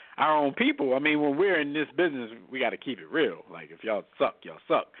bashing our own people. I mean, when we're in this business, we got to keep it real. Like, if y'all suck, y'all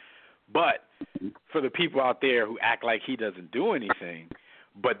suck. But for the people out there who act like he doesn't do anything,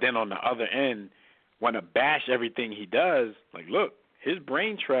 but then on the other end want to bash everything he does, like, look, his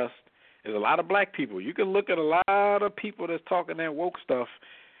brain trust is a lot of black people. You can look at a lot of people that's talking that woke stuff,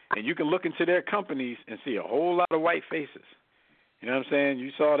 and you can look into their companies and see a whole lot of white faces. You know what I'm saying?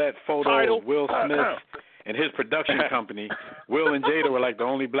 You saw that photo of Will Smith and his production company. Will and Jada were like the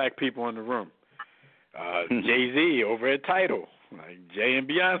only black people in the room. Jay-Z over at Tidal. Like, Jay and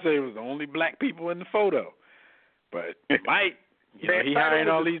Beyonce was the only black people in the photo. But Mike, you know, he hiring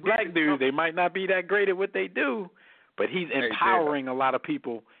all these black dudes. They might not be that great at what they do, but he's empowering a lot of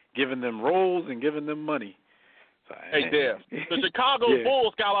people, giving them roles and giving them money. So, hey, Dale, the Chicago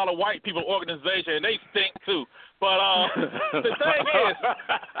Bulls got a lot of white people organization, and they stink too. But the thing is,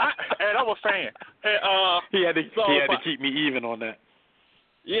 and I'm a fan. And, he had to keep me even on that.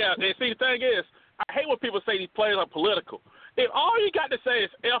 Yeah, and see, the thing is, I hate when people say these players are political. If all you got to say is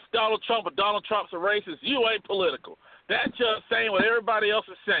F Donald Trump or Donald Trump's a racist, you ain't political. That's just saying what everybody else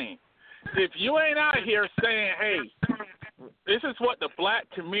is saying. If you ain't out here saying, hey, this is what the black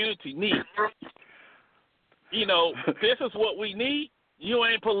community needs, you know, this is what we need, you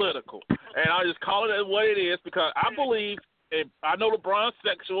ain't political. And I'll just call it what it is, because I believe, and I know LeBron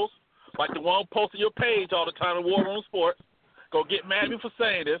sexuals, like the one posted your page all the time in War Room Sports, go get mad at me for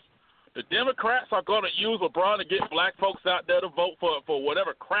saying this. The Democrats are going to use LeBron to get black folks out there to vote for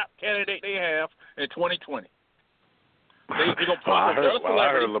whatever crap candidate they have in 2020. I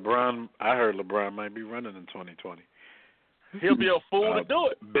heard LeBron might be running in 2020. He'll be a fool to do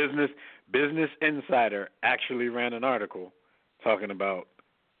it. Business Insider actually ran an article talking about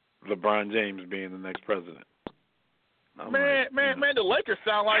LeBron James being the next president. Man, the Lakers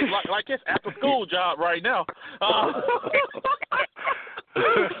sound like his after school job right now.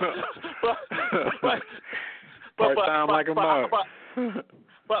 Part-time like a mug.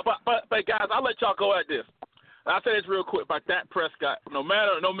 But guys, I'll let y'all go at this. I'll say this real quick about Dak Prescott. No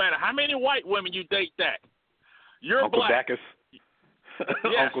matter how many white women you date, Dak, you're Uncle black. Dacus.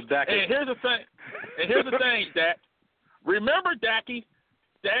 Yes. Uncle Dacus. And here's the thing, Dak. Remember, Dacky,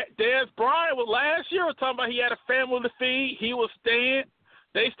 Dez Bryant was last year was talking about he had a family to feed. He was staying.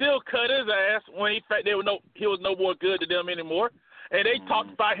 They still cut his ass when he was no more good to them anymore. And they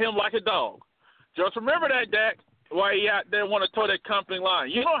talked about him like a dog. Just remember that, Dak, why he out there want to toe that company line.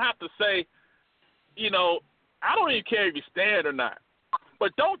 You don't have to say, I don't even care if you stand or not.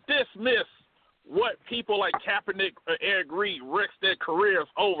 But don't dismiss what people like Kaepernick or Eric Reed risk their careers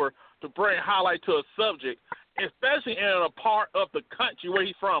over to bring highlight to a subject, especially in a part of the country where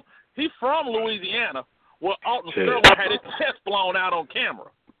he's from. He's from Louisiana, where Alton Sterling had his chest blown out on camera.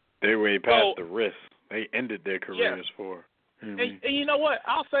 They way past the risk. They ended their careers for. And you know what?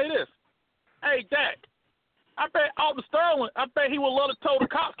 I'll say this. Hey, Dak, I bet Alton Sterling, he would love to tell the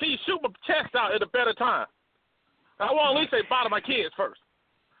cops, can you shoot my chest out at a better time? I want to at least say bye to my kids first.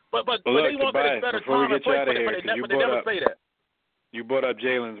 But they want to say it's better before time. We get you out of here, they never say that. You brought up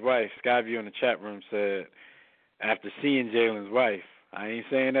Jalen's wife. Skyview in the chat room said, after seeing Jalen's wife, I ain't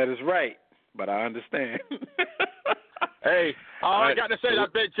saying that it's right, but I understand. Hey, all I got to say, I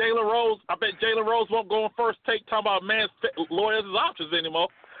bet Jalen Rose won't go on first take talking about man's lawyers' options anymore.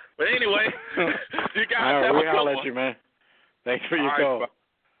 But anyway, you guys all right, have a good I'll one. let you, man. Thanks for your call.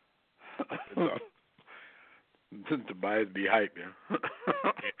 Tobias be hyped, man.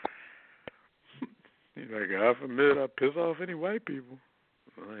 He's like, I admit I piss off any white people.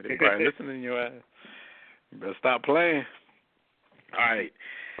 They probably listening to your ass. You better stop playing. All right.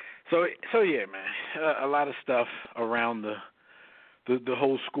 So yeah, man. A lot of stuff around the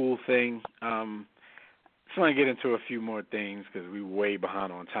whole school thing. Just want to get into a few more things because we're way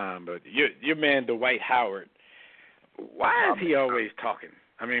behind on time. But your man, Dwight Howard, why is he always talking?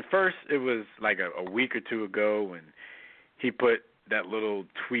 I mean, first it was like a week or two ago when he put that little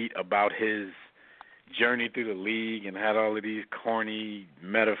tweet about his journey through the league and had all of these corny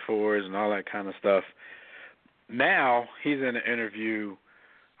metaphors and all that kind of stuff. Now he's in an interview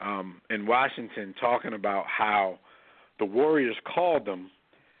in Washington talking about how the Warriors called him,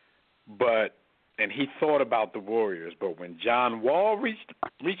 and he thought about the Warriors, but when John Wall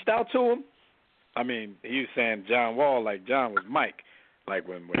reached out to him, I mean, he was saying John Wall like John was Mike. Like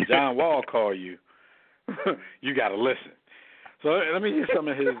when John Wall call you, you got to listen. So let me hear some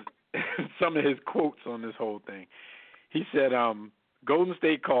of his quotes on this whole thing. He said, Golden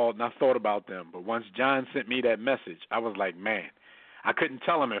State called and I thought about them, but once John sent me that message, I was like, man, I couldn't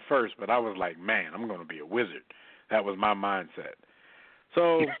tell him at first, but I was like, man, I'm going to be a wizard. That was my mindset.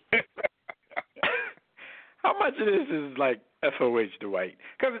 So how much of this is like FOH Dwight?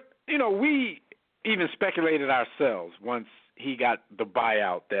 Because, we even speculated ourselves once he got the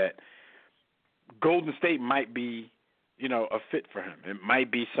buyout that Golden State might be, a fit for him. It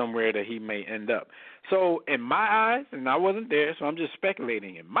might be somewhere that he may end up. So in my eyes, and I wasn't there, so I'm just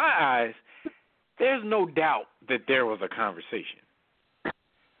speculating, in my eyes, there's no doubt that there was a conversation.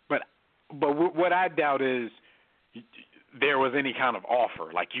 But what I doubt is there was any kind of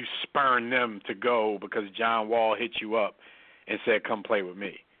offer, like you spurned them to go because John Wall hit you up and said, come play with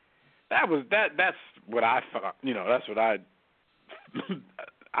me. That's what I thought. That's what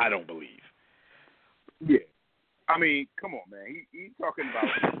I don't believe. Yeah. I mean, come on, man. He's talking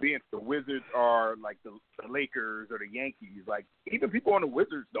about being the Wizards or like the Lakers or the Yankees. Like, even people on the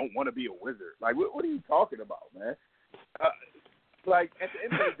Wizards don't want to be a Wizard. Like, what are you talking about, man? Like, at the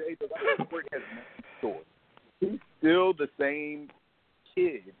end of the day, the White Howard has no story. He's still the same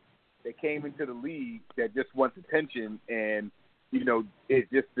kid that came into the league that just wants attention, and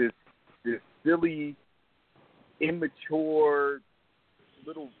it's just this silly, immature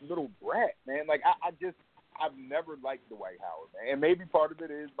little brat, man. Like I've never liked Dwight Howard, man. And maybe part of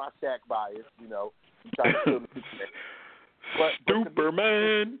it is my Shaq bias, trying to steal the Superman.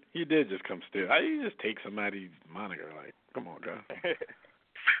 Superman. He did just come steal. He just take somebody's moniker. Like, come on, guys.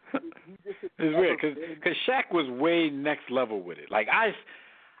 It's weird because Shaq was way next level with it. Like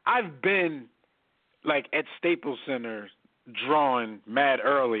I've been like at Staples Center drawing mad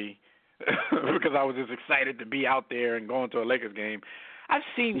early because I was just excited to be out there and going to a Lakers game. I've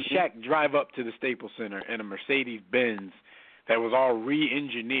seen Shaq drive up to the Staples Center in a Mercedes-Benz that was all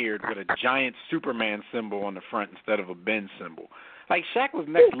re-engineered with a giant Superman symbol on the front instead of a Benz symbol. Like, Shaq was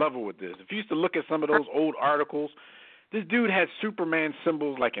next level with this. If you used to look at some of those old articles, this dude had Superman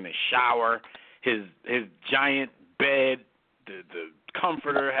symbols like in his shower, his giant bed, the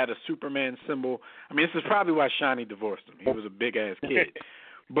comforter had a Superman symbol. I mean, this is probably why Shani divorced him. He was a big-ass kid.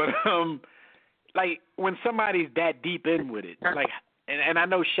 But, like, when somebody's that deep in with it, like, and I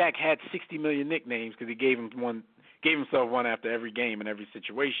know Shaq had 60 million nicknames because he gave himself one after every game and every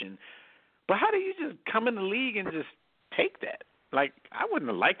situation. But how do you just come in the league and just take that? Like, I wouldn't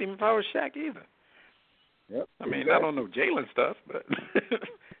have liked him if I was Shaq either. Yep. I mean, I don't know Jalen stuff, but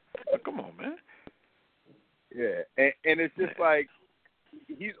come on, man. Yeah, and it's just like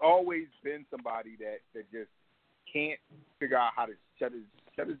he's always been somebody that just can't figure out how to shut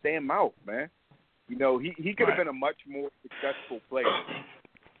his damn mouth, man. You know, he could have been a much more successful player.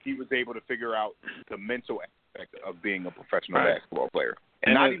 He was able to figure out the mental aspect of being a professional basketball player.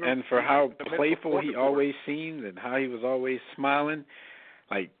 And for how playful he always seemed and how he was always smiling,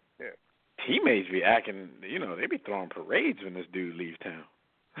 like teammates be acting, you know, they be throwing parades when this dude leaves town.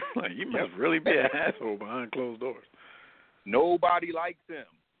 Like, you must really be an asshole behind closed doors. Nobody likes him.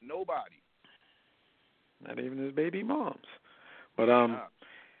 Nobody. Not even his baby moms. But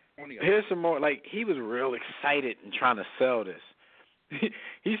here's some more. Like, he was real excited and trying to sell this.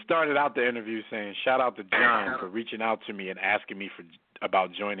 He started out the interview saying, shout out to John for reaching out to me and asking me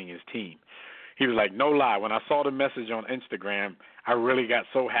about joining his team. He was like, no lie, when I saw the message on Instagram, I really got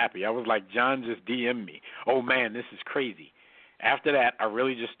so happy. I was like, John just DM'd me. Oh, man, this is crazy. After that, I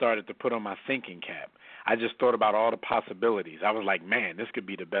really just started to put on my thinking cap. I just thought about all the possibilities. I was like, man, this could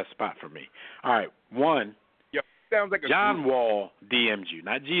be the best spot for me. All right, one, sounds like John Wall DM'd you,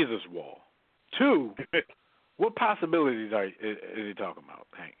 not Jesus Wall. Two, what possibilities is he talking about,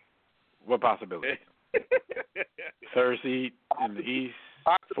 Hank? What possibilities? Third seed in the East,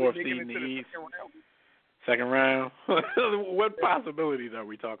 fourth seed in the East, second round. What possibilities are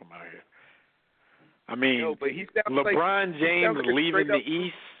we talking about here? I mean, LeBron James leaving the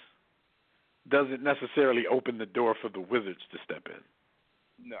East doesn't necessarily open the door for the Wizards to step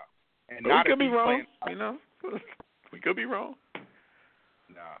in. No. And we could be wrong, you know. We could be wrong.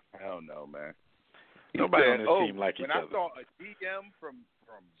 Nah, hell no, man. Nobody on this team like each other. When I saw a DM from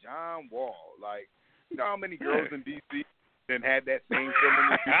John Wall, like, you know how many girls in D.C. then had that same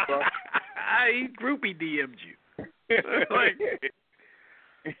feeling as you, bro? He groupie DM'd you. Like,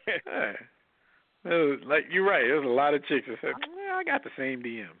 like, you're right. There's a lot of chicks that said, I got the same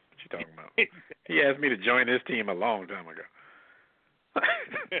DM. What you talking about? He asked me to join his team a long time ago.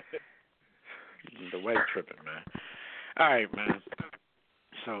 The way tripping, man. All right, man.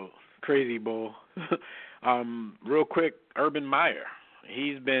 So, crazy bull. Real quick, Urban Meyer.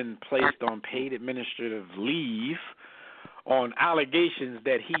 He's been placed on paid administrative leave on allegations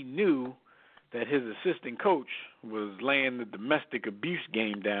that he knew that his assistant coach was laying the domestic abuse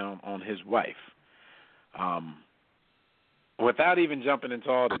game down on his wife. Without even jumping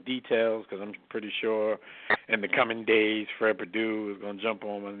into all the details, because I'm pretty sure in the coming days, Fred Perdue is going to jump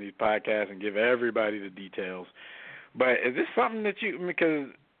on one of these podcasts and give everybody the details. But is this something that because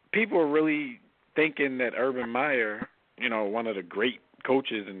people are really thinking that Urban Meyer, you know, one of the great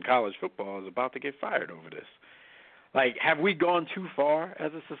coaches in college football, is about to get fired over this. Like, have we gone too far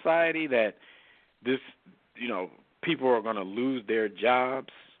as a society that this, you know, people are going to lose their jobs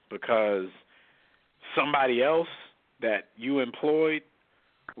because somebody else that you employed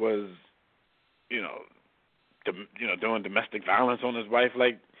was, doing domestic violence on his wife?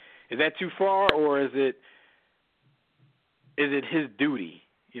 Like, is that too far, or is it his duty,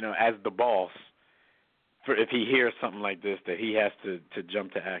 as the boss, for if he hears something like this, that he has to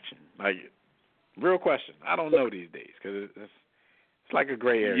jump to action? Like, real question. I don't know these days because it's like a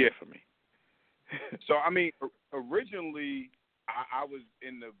gray area for me. So, I mean, originally I was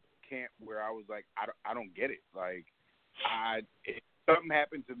in the camp where I was like, I don't get it. Like, if something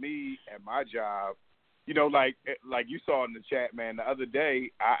happened to me at my job, like you saw in the chat, man, the other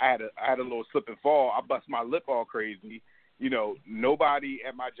day I had a little slip and fall. I bust my lip all crazy. Nobody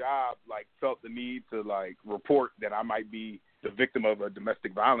at my job felt the need to report that I might be the victim of a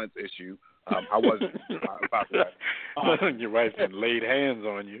domestic violence issue. I wasn't about that. Your wife laid hands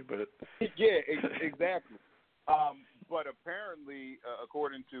on you, but yeah, exactly. But apparently,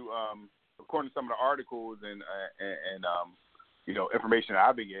 according to some of the articles and information that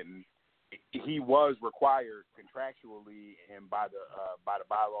I've been getting, he was required contractually and by the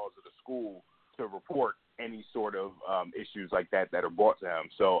bylaws of the school to report any sort of issues like that are brought to him.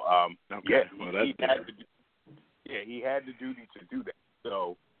 So he had the duty to do that.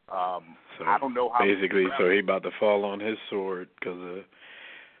 So I don't know how. Basically, so he about to fall on his sword because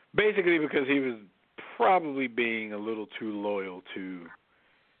he was probably being a little too loyal to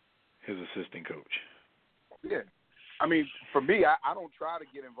his assistant coach. Yeah. I mean, for me, I don't try to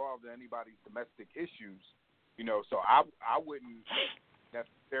get involved in anybody's domestic issues, so I wouldn't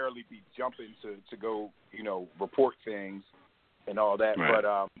necessarily be jumping to go, report things and all that.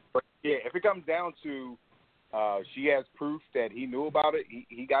 Right. But yeah, if it comes down to she has proof that he knew about it,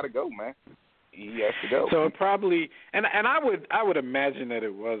 he got to go, man. He has to go. So it probably, and I would imagine that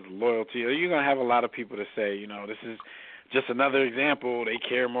it was loyalty. You're gonna have a lot of people to say, this is just another example. They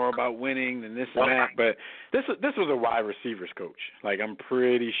care more about winning than this and that. But this was a wide receivers coach. Like, I'm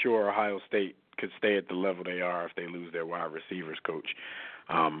pretty sure Ohio State could stay at the level they are if they lose their wide receivers coach.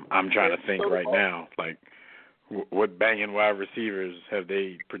 I'm trying to think right now, like, what banging wide receivers have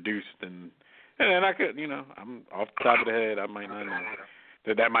they produced? And I could, I'm off the top of the head, I might not know.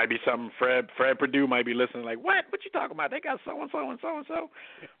 That might be something Fred Purdue might be listening like, what you talking about? They got so-and-so and so-and-so.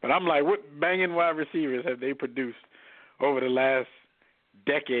 But I'm like, what banging wide receivers have they produced over the last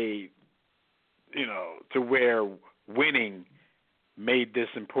decade, to where winning made this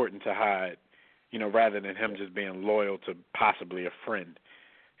important to Hyde, rather than him just being loyal to possibly a friend.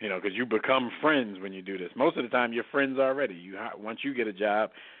 Because you become friends when you do this. Most of the time, you're friends already. Once you get a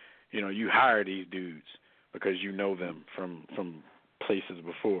job, you hire these dudes because you know them from places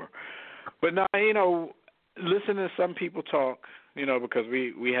before. But now, listen to some people talk, because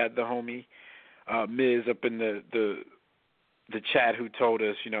we had the homie Miz up in the chat who told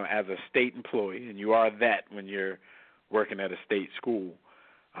us, as a state employee, and you are that when you're working at a state school,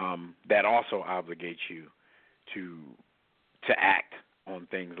 that also obligates you to act on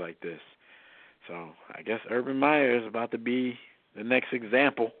things like this. So I guess Urban Meyer is about to be the next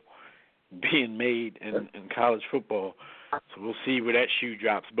example being made in college football. So we'll see where that shoe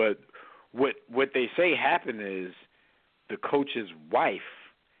drops. But what they say happened is the coach's wife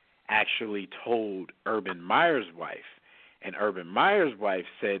actually told Urban Meyer's wife, and Urban Meyer's wife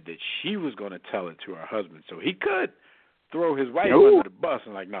said that she was going to tell it to her husband. So he could throw his wife under the bus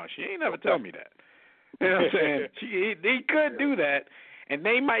and like, no, she ain't never tell me that. You know what I'm saying? He could do that, and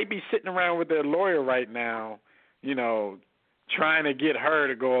they might be sitting around with their lawyer right now, trying to get her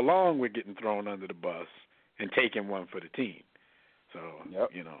to go along with getting thrown under the bus and taking one for the team. So,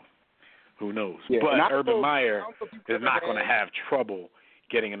 who knows? Yeah, but Urban Meyer is not going to have trouble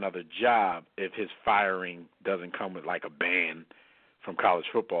getting another job if his firing doesn't come with like a ban from college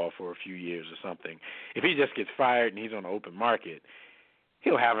football for a few years or something. If he just gets fired and he's on the open market,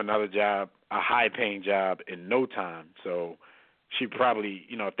 he'll have another job, a high-paying job in no time. So she probably,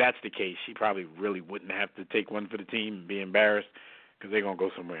 if that's the case, she probably really wouldn't have to take one for the team and be embarrassed because they're going to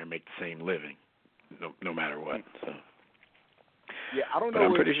go somewhere and make the same living, no matter what. So. Yeah, I don't know.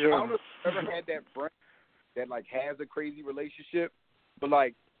 I'm pretty sure. I don't know if you've ever had that friend that like has a crazy relationship, but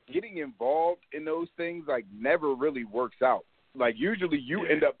like getting involved in those things like never really works out. Like usually you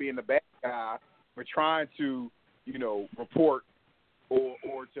end up being the bad guy for trying to, report or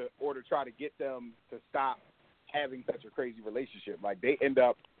to try to get them to stop having such a crazy relationship. Like they could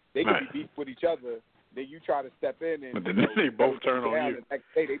be beef with each other. Then you try to step in and but then they both turn on you. The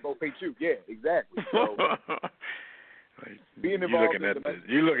next day they both hate you. Yeah, exactly. So being involved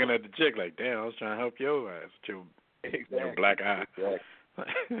you looking at the chick like, damn, I was trying to help your ass with your black eye.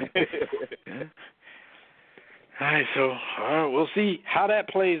 Exactly. All right, we'll see how that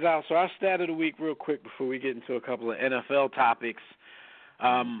plays out. So our stat of the week real quick before we get into a couple of NFL topics.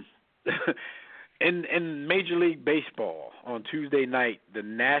 In Major League Baseball, on Tuesday night, the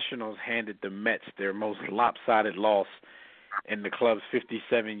Nationals handed the Mets their most lopsided loss in the club's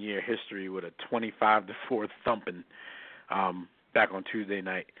 57-year history with a 25-4 thumping back on Tuesday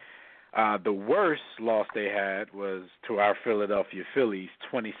night. The worst loss they had was to our Philadelphia Phillies,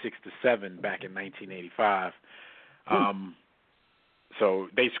 26-7 back in 1985. So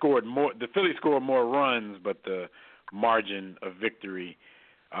they scored more. The Phillies scored more runs, but the margin of victory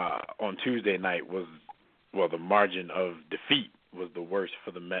on Tuesday night the margin of defeat was the worst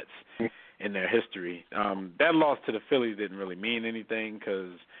for the Mets in their history. That loss to the Phillies didn't really mean anything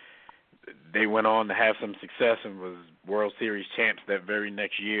because they went on to have some success and was World Series champs that very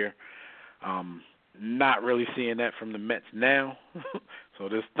next year. Not really seeing that from the Mets now. So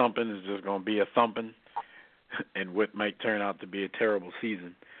this thumping is just going to be a thumping and what might turn out to be a terrible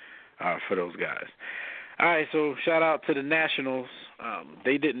season for those guys. All right, so shout out to the Nationals.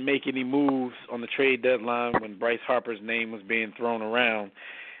 They didn't make any moves on the trade deadline when Bryce Harper's name was being thrown around.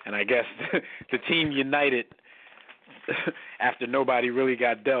 And I guess the team united after nobody really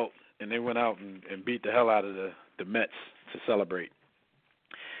got dealt, and they went out and beat the hell out of the Mets to celebrate.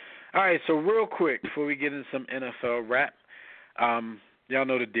 All right, so real quick before we get into some NFL rap, y'all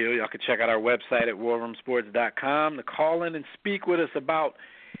know the deal. Y'all can check out our website at warroomsports.com to call in and speak with us about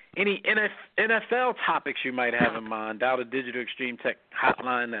any NFL topics you might have in mind. Dial the Digital Extreme Tech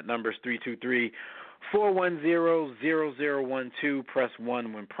hotline. That number is 323-410-0012. Press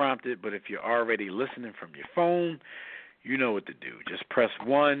 1 when prompted. But if you're already listening from your phone, you know what to do. Just press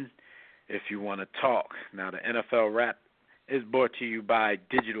 1 if you want to talk. Now, the NFL Rap is brought to you by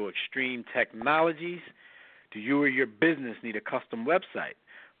Digital Extreme Technologies. Do you or your business need a custom website?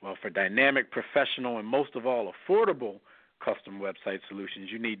 Well, for dynamic, professional, and most of all, affordable custom website solutions,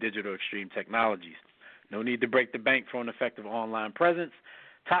 you need Digital Extreme Technologies. No need to break the bank for an effective online presence.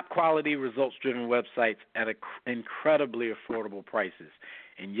 Top quality, results-driven websites at incredibly affordable prices.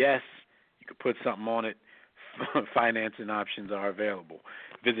 And yes, you could put something on it. Financing options are available.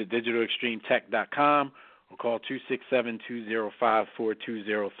 Visit digitalextremetech.com or call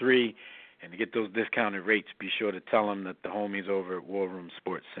 267-205-4203. And to get those discounted rates, be sure to tell them that the homies over at War Room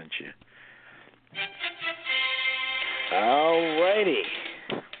Sports sent you. All righty.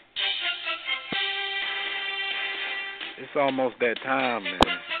 It's almost that time, man.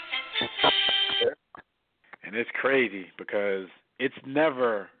 And it's crazy because it's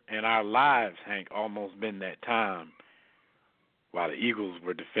never in our lives, Hank, almost been that time while the Eagles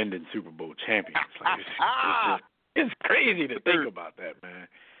were defending Super Bowl champions. Like it's crazy to think about that, man.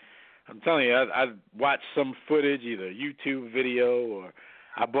 I'm telling you, I watched some footage, either YouTube video or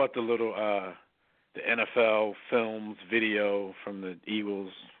I bought the little the NFL films video from the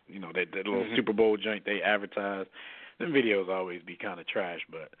Eagles. You know, that little Super Bowl joint they advertised. Them videos always be kind of trash,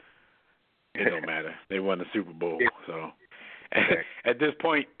 but it don't matter. They won the Super Bowl, so at this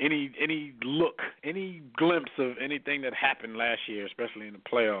point, any glimpse of anything that happened last year, especially in the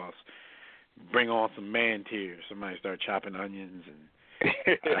playoffs, bring on some man tears. Somebody start chopping onions, and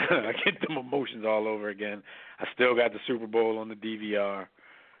I get them emotions all over again. I still got the Super Bowl on the DVR.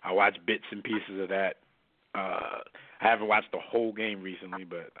 I watch bits and pieces of that. I haven't watched the whole game recently,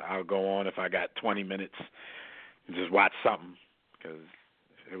 but I'll go on if I got 20 minutes and just watch something because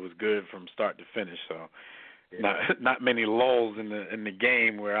it was good from start to finish. So not many lulls in the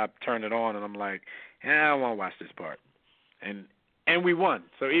game where I turn it on and I'm like, I don't want to watch this part. And we won.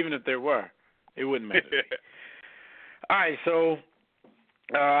 So even if there were, it wouldn't matter. All right, so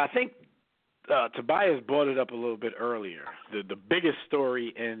I think Tobias brought it up a little bit earlier. The biggest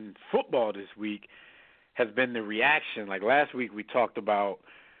story in football this week has been the reaction. Like last week we talked about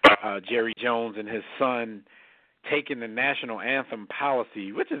Jerry Jones and his son taking the national anthem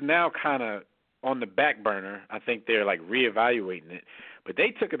policy, which is now kind of on the back burner. I think they're like reevaluating it. But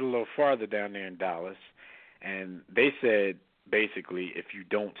they took it a little farther down there in Dallas, and they said basically if you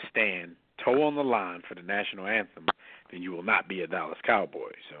don't stand toe on the line for the national anthem, then you will not be a Dallas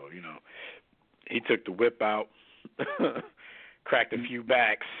Cowboy. So, you know, he took the whip out, cracked a few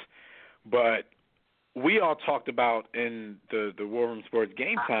backs. But we all talked about in the War Room Sports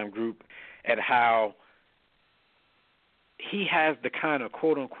Game Time group at how he has the kind of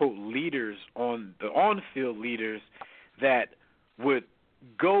quote-unquote leaders on-field leaders that would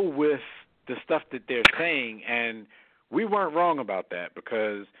go with the stuff that they're saying. And we weren't wrong about that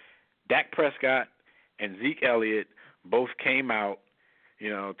because Dak Prescott and Zeke Elliott both came out,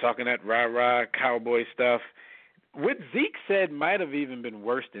 you know, talking that rah-rah cowboy stuff. What Zeke said might have even been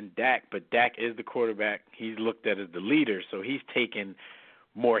worse than Dak, but Dak is the quarterback. He's looked at as the leader, so he's taken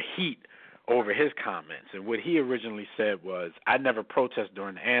more heat over his comments. And what he originally said was, I never protest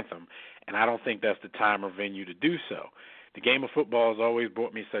during the anthem, and I don't think that's the time or venue to do so. The game of football has always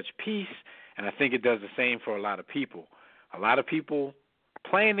brought me such peace, and I think it does the same for a lot of people. A lot of people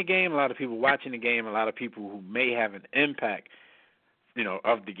playing the game, a lot of people watching the game, a lot of people who may have an impact, you know,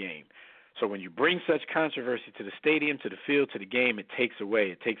 of the game. So when you bring such controversy to the stadium, to the field, to the game, it takes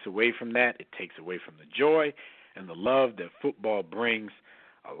away. It takes away from that. It takes away from the joy and the love that football brings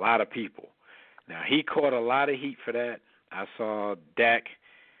a lot of people. Now, he caught a lot of heat for that. I saw Dak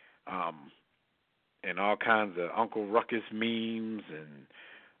and all kinds of Uncle Ruckus memes and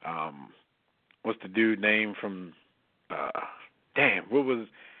what's the dude name from what was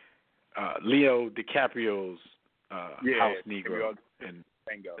Leo DiCaprio's house Negro? And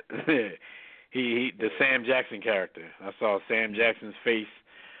he the Sam Jackson character. I saw Sam Jackson's face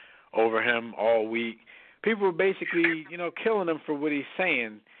over him all week. People were basically, you know, killing him for what he's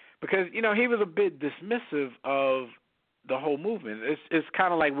saying because, you know, he was a bit dismissive of the whole movement. It's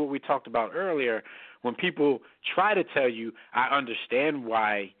kind of like what we talked about earlier when people try to tell you, I understand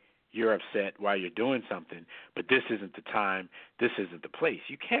why you're upset, why you're doing something, but this isn't the time, this isn't the place.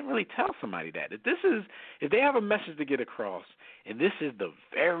 You can't really tell somebody that. If they have a message to get across, and this is the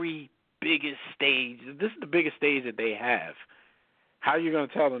very biggest stage, this is the biggest stage that they have, how are you going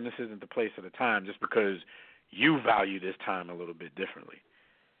to tell them this isn't the place or the time just because you value this time a little bit differently?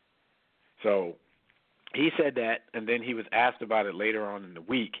 So he said that, and then he was asked about it later on in the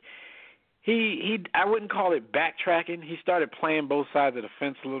week. I wouldn't call it backtracking. He started playing both sides of the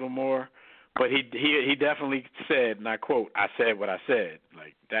fence a little more, but he definitely said, and I quote, I said what I said.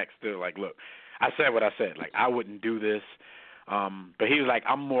 Like, Dak's still like, look, I said what I said. Like, I wouldn't do this. But he was like,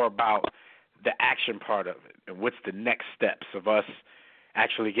 I'm more about the action part of it and what's the next steps of us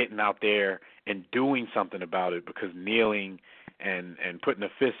actually getting out there and doing something about it, because kneeling and putting a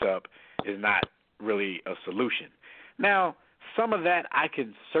fist up is not really a solution. Now, some of that I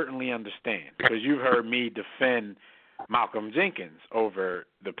can certainly understand, because you've heard me defend Malcolm Jenkins over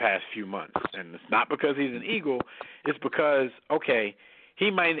the past few months, and it's not because he's an Eagle. It's because, okay,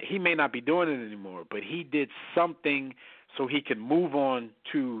 he may not be doing it anymore, but he did something so he can move on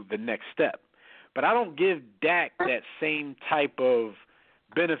to the next step. But I don't give Dak that same type of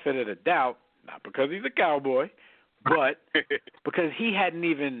benefit of the doubt, not because he's a Cowboy, but because he hadn't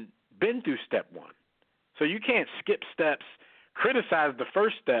even been through step one. So you can't skip steps, criticize the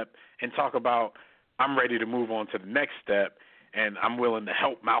first step, and talk about, I'm ready to move on to the next step, and I'm willing to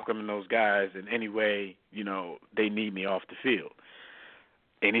help Malcolm and those guys in any way, they need me off the field.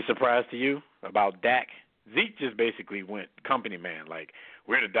 Any surprise to you about Dak? Zeke just basically went company man, like,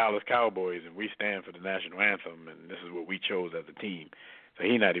 we're the Dallas Cowboys and we stand for the national anthem, and this is what we chose as a team. So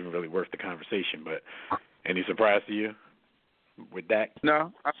he's not even really worth the conversation. But any surprise to you with Dak?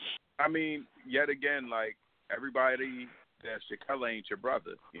 No. I mean, yet again, like, everybody that Shaquille ain't your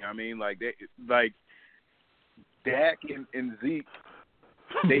brother. You know what I mean? Like, Dak and Zeke,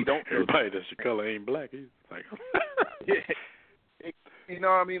 they don't. Everybody that Shaquille ain't black. He's like, you know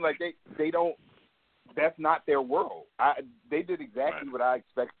what I mean? Like, they don't. That's not their world. They did exactly what I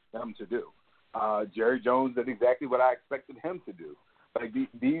expected them to do. Jerry Jones did exactly what I expected him to do. Like,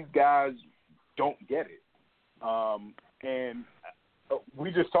 these guys don't get it. And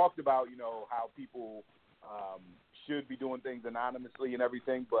we just talked about, how people should be doing things anonymously and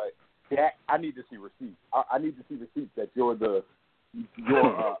everything, but Dak, I need to see receipts. I need to see receipts that you're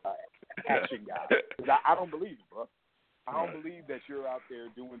action guy. 'Cause I don't believe it, bro. I don't believe that you're out there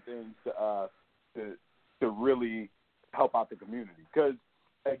doing things to really help out the community. Because,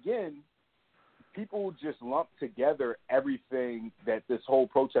 again, people just lump together everything that this whole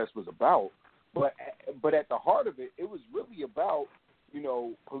protest was about. But at the heart of it, it was really about,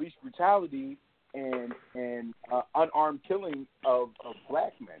 police brutality and unarmed killing of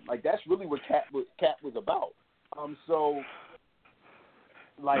black men. Like, that's really what Cat was about.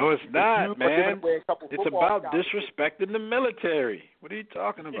 Like, no, it's not, man. It's about scholarships. disrespecting the military. What are you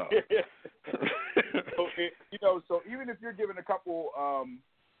talking about? So even if you're giving a couple,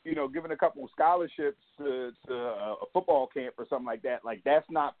 scholarships to a football camp or something like that, like, that's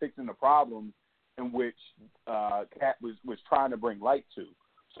not fixing the problems in which Cat was trying to bring light to.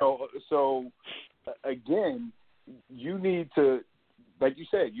 So again, you need to, like you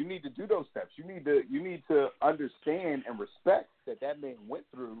said, you need to do those steps. You need to understand and respect that man went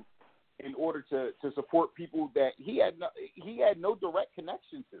through in order to support people that he had no direct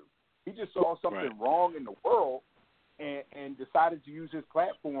connection to. He just saw something wrong in the world and decided to use his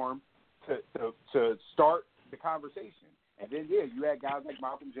platform to start the conversation. And then you had guys like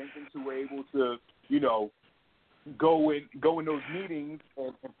Malcolm Jenkins who were able to, go in those meetings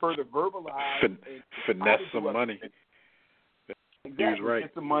and further verbalize and finesse some money. Exactly, right.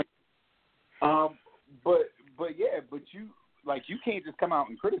 Get some money. But you can't just come out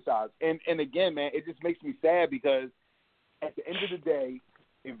and criticize. And again, man, it just makes me sad because at the end of the day,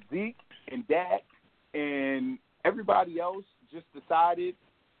 if Zeke and Dak and everybody else just decided,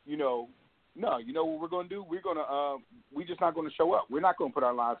 no, you know what we're going to do? We're just not going to show up. We're not going to put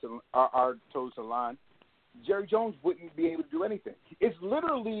our toes to the line. Jerry Jones wouldn't be able to do anything. It's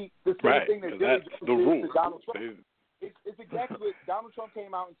literally the same thing that Jerry Jones did to Donald Trump. It's exactly what Donald Trump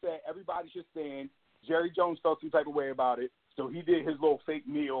came out and said, everybody should stand. Jerry Jones felt some type of way about it, so he did his little fake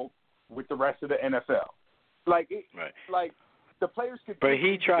meal with the rest of the NFL. Like the players could. But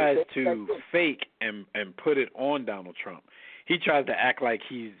he tries to fake and put it on Donald Trump. He tries to act like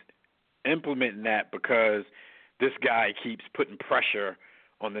he's implementing that because this guy keeps putting pressure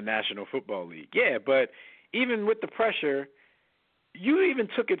on the National Football League. Yeah, but even with the pressure, you even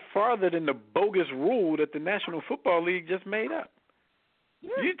took it farther than the bogus rule that the National Football League just made up.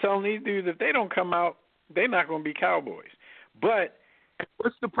 Yeah. You're telling these dudes if they don't come out, they're not going to be Cowboys. But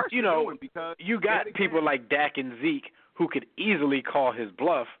what's the pressure doing? Because you got people like Dak and Zeke who could easily call his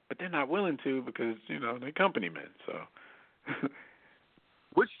bluff, but they're not willing to because, they're company men. So,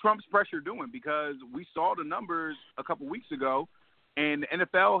 what's Trump's pressure doing? Because we saw the numbers a couple weeks ago, and the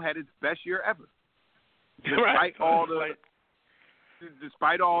NFL had its best year ever. Despite all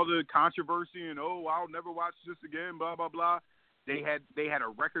the controversy and I'll never watch this again, blah blah blah. They had a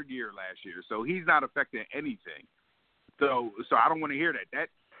record year last year, so he's not affecting anything. So I don't want to hear that. That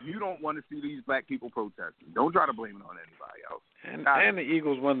you don't want to see these black people protesting. Don't try to blame it on anybody else. And the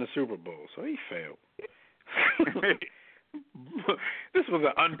Eagles won the Super Bowl, so he failed. This was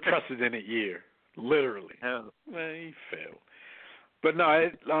an unprecedented year, literally. Hell. Man, he failed. But no,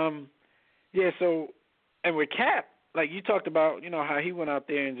 Yeah, so, and with Cap, like you talked about, how he went out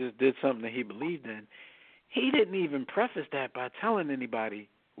there and just did something that he believed in. He didn't even preface that by telling anybody,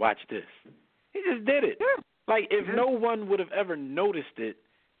 watch this. He just did it. Yeah. Like, if no one would have ever noticed it,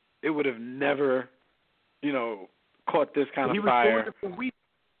 it would have never, caught this kind of fire. He was doing it for weeks.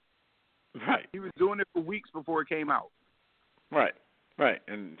 Right. He was doing it for weeks before it came out. Right.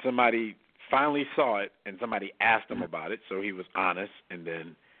 And somebody finally saw it, and somebody asked him about it, so he was honest, and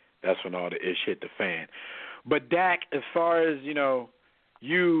then that's when all the ish hit the fan. But Dak, as far as,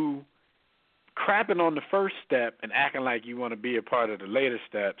 you crapping on the first step and acting like you want to be a part of the later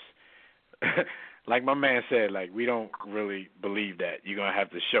steps, like my man said, like, we don't really believe that. You're going to have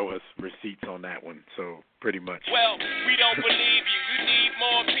to show us receipts on that one, so pretty much. Well, we don't believe you. You need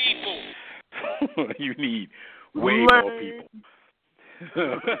more people. You need way more people.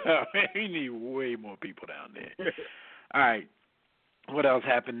 You need way more people down there. All right. What else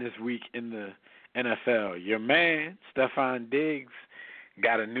happened this week in the NFL? Your man, Stephon Diggs,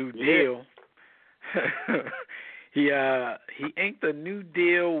 got a new deal. He inked a new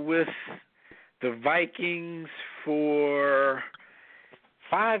deal with the Vikings for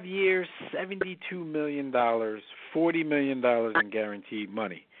 5 years, $72 million, $40 million in guaranteed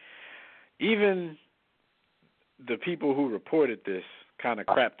money. Even the people who reported this kind of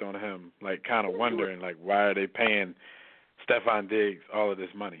crapped on him, like kind of wondering, like, why are they paying Stephon Diggs all of this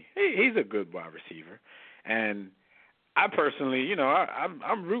money? He's a good wide receiver. And I personally,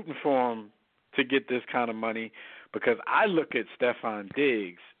 I'm rooting for him to get this kind of money because I look at Stephon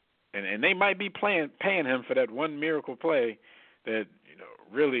Diggs, and they might be paying him for that one miracle play that,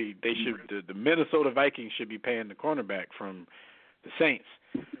 really they should. The Minnesota Vikings should be paying the cornerback from the Saints.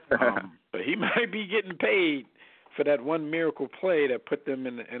 But he might be getting paid for that one miracle play that put them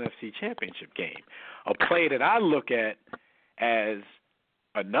in the NFC Championship game. A play that I look at as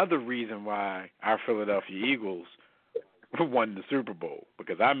another reason why our Philadelphia Eagles won the Super Bowl,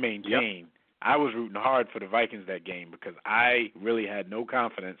 because I maintain I was rooting hard for the Vikings that game because I really had no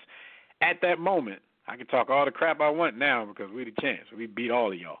confidence at that moment. I can talk all the crap I want now because we the champs. We beat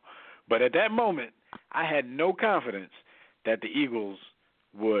all of y'all. But at that moment, I had no confidence that the Eagles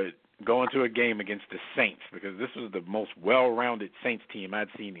would go into a game against the Saints because this was the most well-rounded Saints team I'd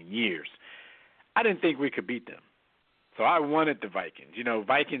seen in years. I didn't think we could beat them. So I wanted the Vikings.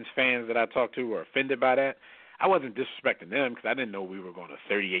 Vikings fans that I talked to were offended by that. I wasn't disrespecting them because I didn't know we were going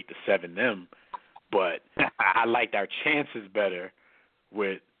to 38-7 them, but I liked our chances better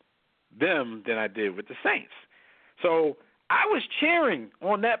with them than I did with the Saints. So I was cheering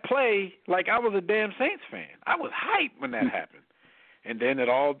on that play like I was a damn Saints fan. I was hyped when that happened. And then it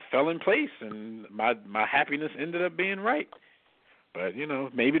all fell in place, and my happiness ended up being right. But,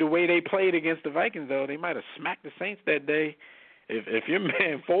 maybe the way they played against the Vikings, though, they might have smacked the Saints that day. If your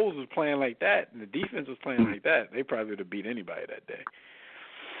man Foles was playing like that and the defense was playing like that, they probably would have beat anybody that day.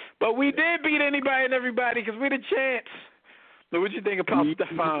 But we did beat anybody and everybody because we're the champs. So what you think about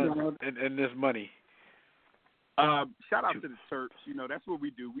Stephon and this money? Shout out to the Terps. That's what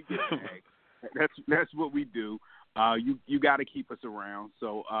we do. We get a bag. That's what we do. You got to keep us around.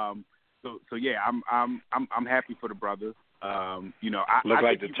 So yeah, I'm happy for the brother. Look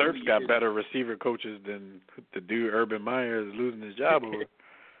like the Terps really got better receiver coaches than the dude Urban Meyer is losing his job over.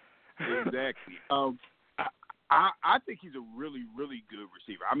 Exactly. I think he's a really, really good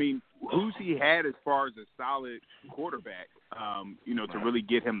receiver. I mean, who's he had as far as a solid quarterback, to really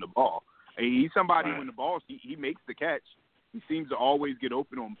get him the ball. He's somebody when the ball, he makes the catch. He seems to always get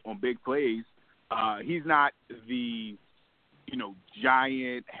open on big plays. He's not the,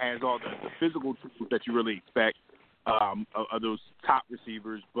 giant, has all the physical tools that you really expect of those top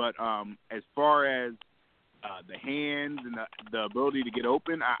receivers. But as far as the hands and the ability to get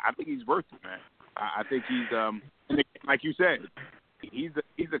open, I think he's worth it, man. I think he's, like you said, he's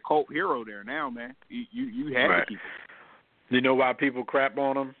a cult hero there now, man. You had to keep him. You know why people crap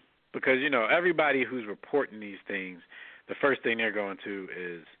on him? Because, everybody who's reporting these things, the first thing they're going to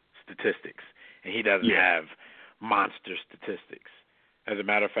is statistics. And he doesn't have monster statistics. As a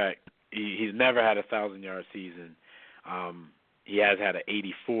matter of fact, he's never had a 1,000-yard season. He has had an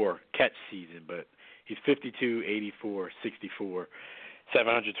 84-catch season, but he's 52, 84, 64,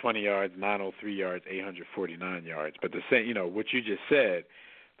 720 yards, 903 yards, 849 yards. But what you just said,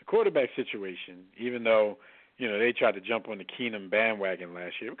 the quarterback situation, even though, they tried to jump on the Keenum bandwagon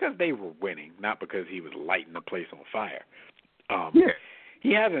last year because they were winning, not because he was lighting the place on fire.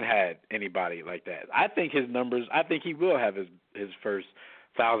 He hasn't had anybody like that. I think his numbers, he will have his first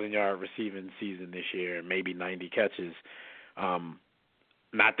 1,000-yard receiving season this year, maybe 90 catches.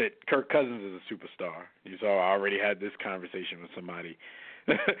 Not that Kirk Cousins is a superstar. You saw I already had this conversation with somebody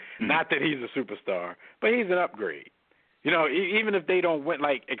Not that he's a superstar, but he's an upgrade. You know, even if they don't win,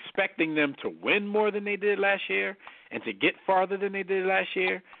 like expecting them to win more than they did last year and to get farther than they did last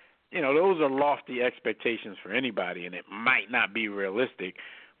year, you know, those are lofty expectations for anybody, and it might not be realistic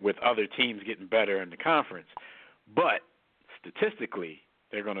with other teams getting better in the conference. But statistically,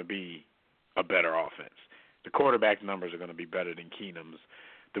 they're going to be a better offense. The quarterback numbers are going to be better than Keenum's.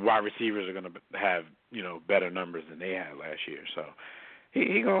 The wide receivers are going to have, you know, better numbers than they had last year. So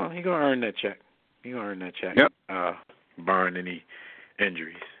he gonna earn that check. He gonna earn that check. Yep. Barring any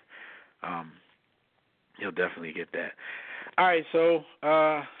injuries, he'll definitely get that. All right. So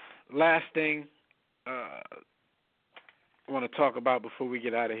last thing I want to talk about before we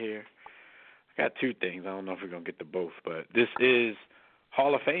get out of here. I got two things. I don't know if we're gonna get to both, but this is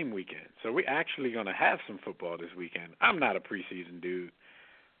Hall of Fame weekend, so we're actually gonna have some football this weekend. I'm not a preseason dude.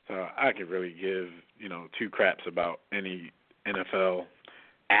 So I could really give, you know, two craps about any NFL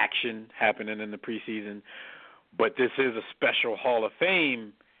action happening in the preseason. But this is a special Hall of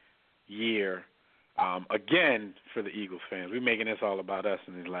Fame year, again, for the Eagles fans. We're making this all about us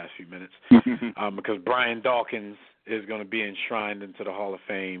in these last few minutes because Brian Dawkins is going to be enshrined into the Hall of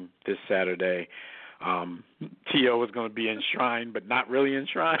Fame this Saturday. T.O. is going to be enshrined, but not really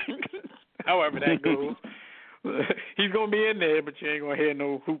enshrined, however that goes. He's going to be in there, but you ain't going to hear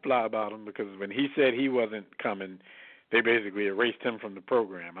no hoopla about him because when he said he wasn't coming, they basically erased him from the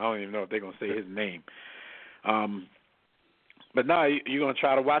program. I don't even know if they're going to say his name. But no, you going to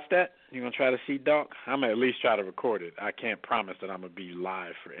try to watch that? You going to try to see Doc? I'm going to at least try to record it. I can't promise that I'm going to be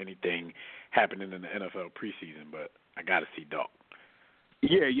live for anything happening in the NFL preseason, but I got to see Doc.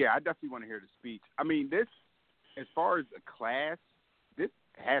 Yeah, I definitely want to hear the speech. I mean, this, as far as a class, this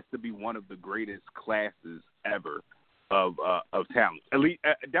has to be one of the greatest classes ever of talent. At least,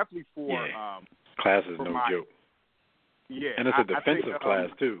 definitely for class is no joke. Yeah, and it's a defensive class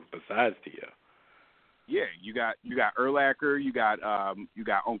too. Besides T.O. Yeah, you got Urlacher, you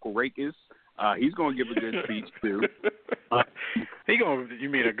got Uncle Rakes. He's going to give a good speech too. You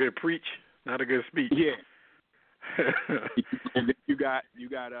mean a good preach, not a good speech? Yeah. And then you got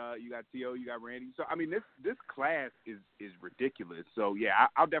T.O., you got Randy. So I mean, this class is ridiculous. So yeah,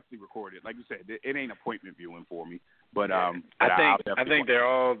 I'll definitely record it. Like you said, it ain't appointment viewing for me, but I think they're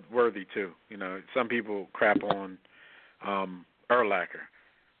all worthy too. You know, some people crap on Urlacher,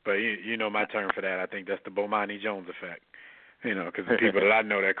 but you know my term for that. I think that's the Bomani Jones effect. You know, because the people that I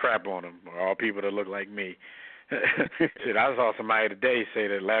know that crap on him are all people that look like me. Shit, I saw somebody today say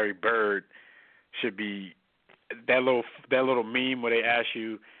that Larry Bird should be. That little meme where they ask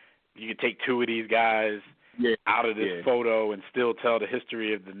you can take two of these guys out of this photo and still tell the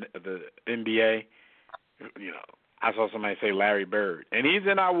history of the NBA. You know, I saw somebody say Larry Bird, and he's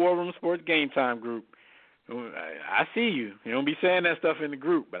in our War Room Sports Game Time group. I see you. You don't be saying that stuff in the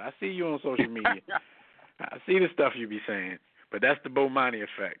group, but I see you on social media. I see the stuff you be saying, but that's the Bomani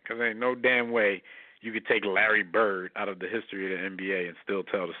effect because there ain't no damn way you could take Larry Bird out of the history of the NBA and still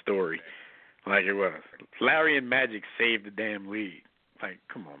tell the story. Like it was. Larry and Magic saved the damn league. Like,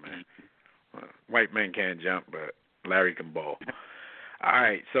 come on, man. White men can't jump, but Larry can ball. All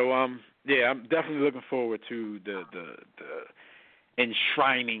right, so I'm definitely looking forward to the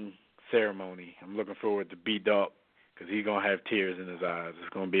enshrining ceremony. I'm looking forward to B-Dog because he's gonna have tears in his eyes.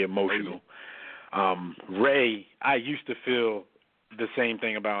 It's gonna be emotional. Ray, I used to feel the same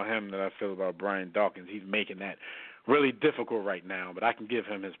thing about him that I feel about Brian Dawkins. He's making that really difficult right now, but I can give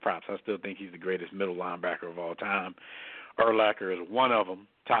him his props. I still think he's the greatest middle linebacker of all time. Urlacher is one of them,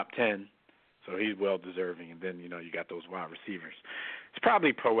 top 10, so he's well-deserving. And then, you know, you got those wide receivers. It's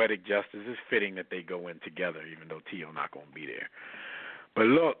probably poetic justice. It's fitting that they go in together, even though T.O. not going to be there. But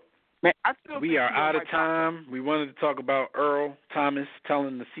look, man, we are out of time. We wanted to talk about Earl Thomas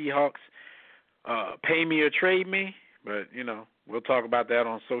telling the Seahawks, pay me or trade me, but, you know, we'll talk about that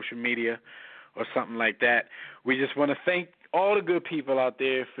on social media or something like that. We just want to thank all the good people out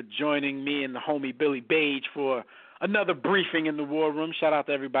there for joining me and the homie Billy Bage for another briefing in the War Room. Shout out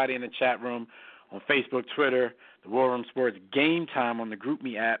to everybody in the chat room on Facebook, Twitter, the War Room Sports Game Time on the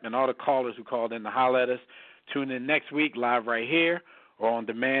GroupMe app, and all the callers who called in to holler at us. Tune in next week live right here or on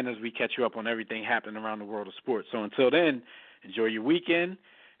demand as we catch you up on everything happening around the world of sports. So until then, enjoy your weekend.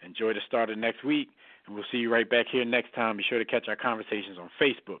 Enjoy the start of next week. And we'll see you right back here next time. Be sure to catch our conversations on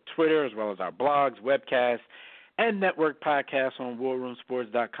Facebook, Twitter, as well as our blogs, webcasts, and network podcasts on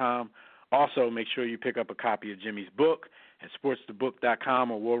warroomsports.com. Also, make sure you pick up a copy of Jimmy's book at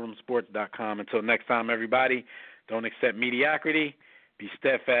sportsthebook.com or warroomsports.com. Until next time, everybody, don't accept mediocrity. Be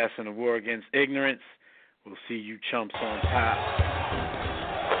steadfast in the war against ignorance. We'll see you chumps on top.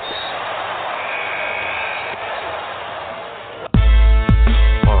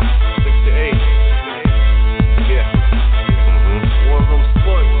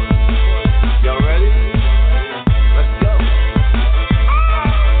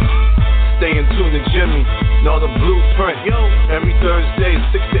 Jimmy, know the blueprint. Every Thursday,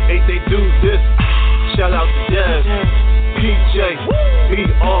 6 to 8, they do this. Shout out to Dev, PJ, B.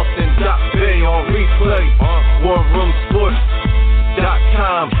 Austin, Doc Bay on replay.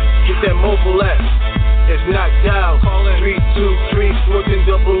 WarRoomSports.com. Get that mobile app. If not, dial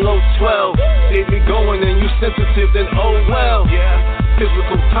 323-140012. They be going and you sensitive, then oh well.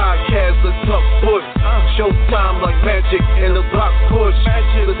 Physical podcast, let's talk sports. Showtime like magic in the block push.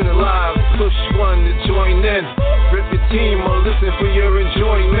 Listen live, push one to join in. Rip your team or listen for your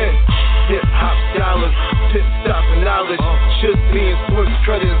enjoyment. Hip hop scholars, pit stop and knowledge. Should be in sports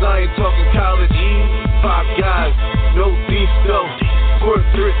credits, I ain't talking college. 5 guys, no beef though.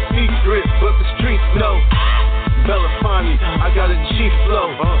 Portrait secret, but the streets know. Belafonte, I got a G flow.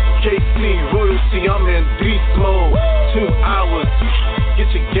 KC royalty, I'm in beast mode. 2 hours, get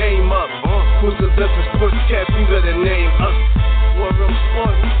your game up. Who's the best in sportscast? You better name us. War Room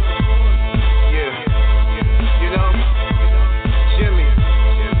Sports. Yeah, you know, Jimmy,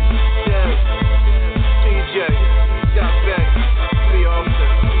 Dev, PJ, Jack Beck, Lee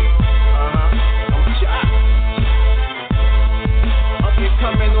Austin. I'm Jack. Up and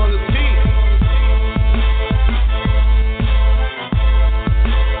coming on the beat.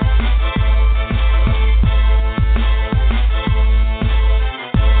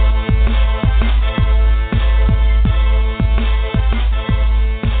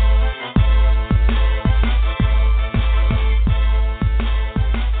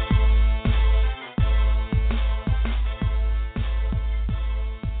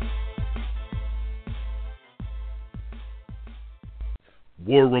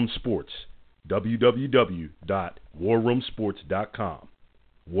 War Room Sports, www.warroomsports.com.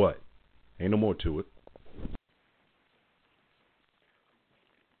 What? Ain't no more to it.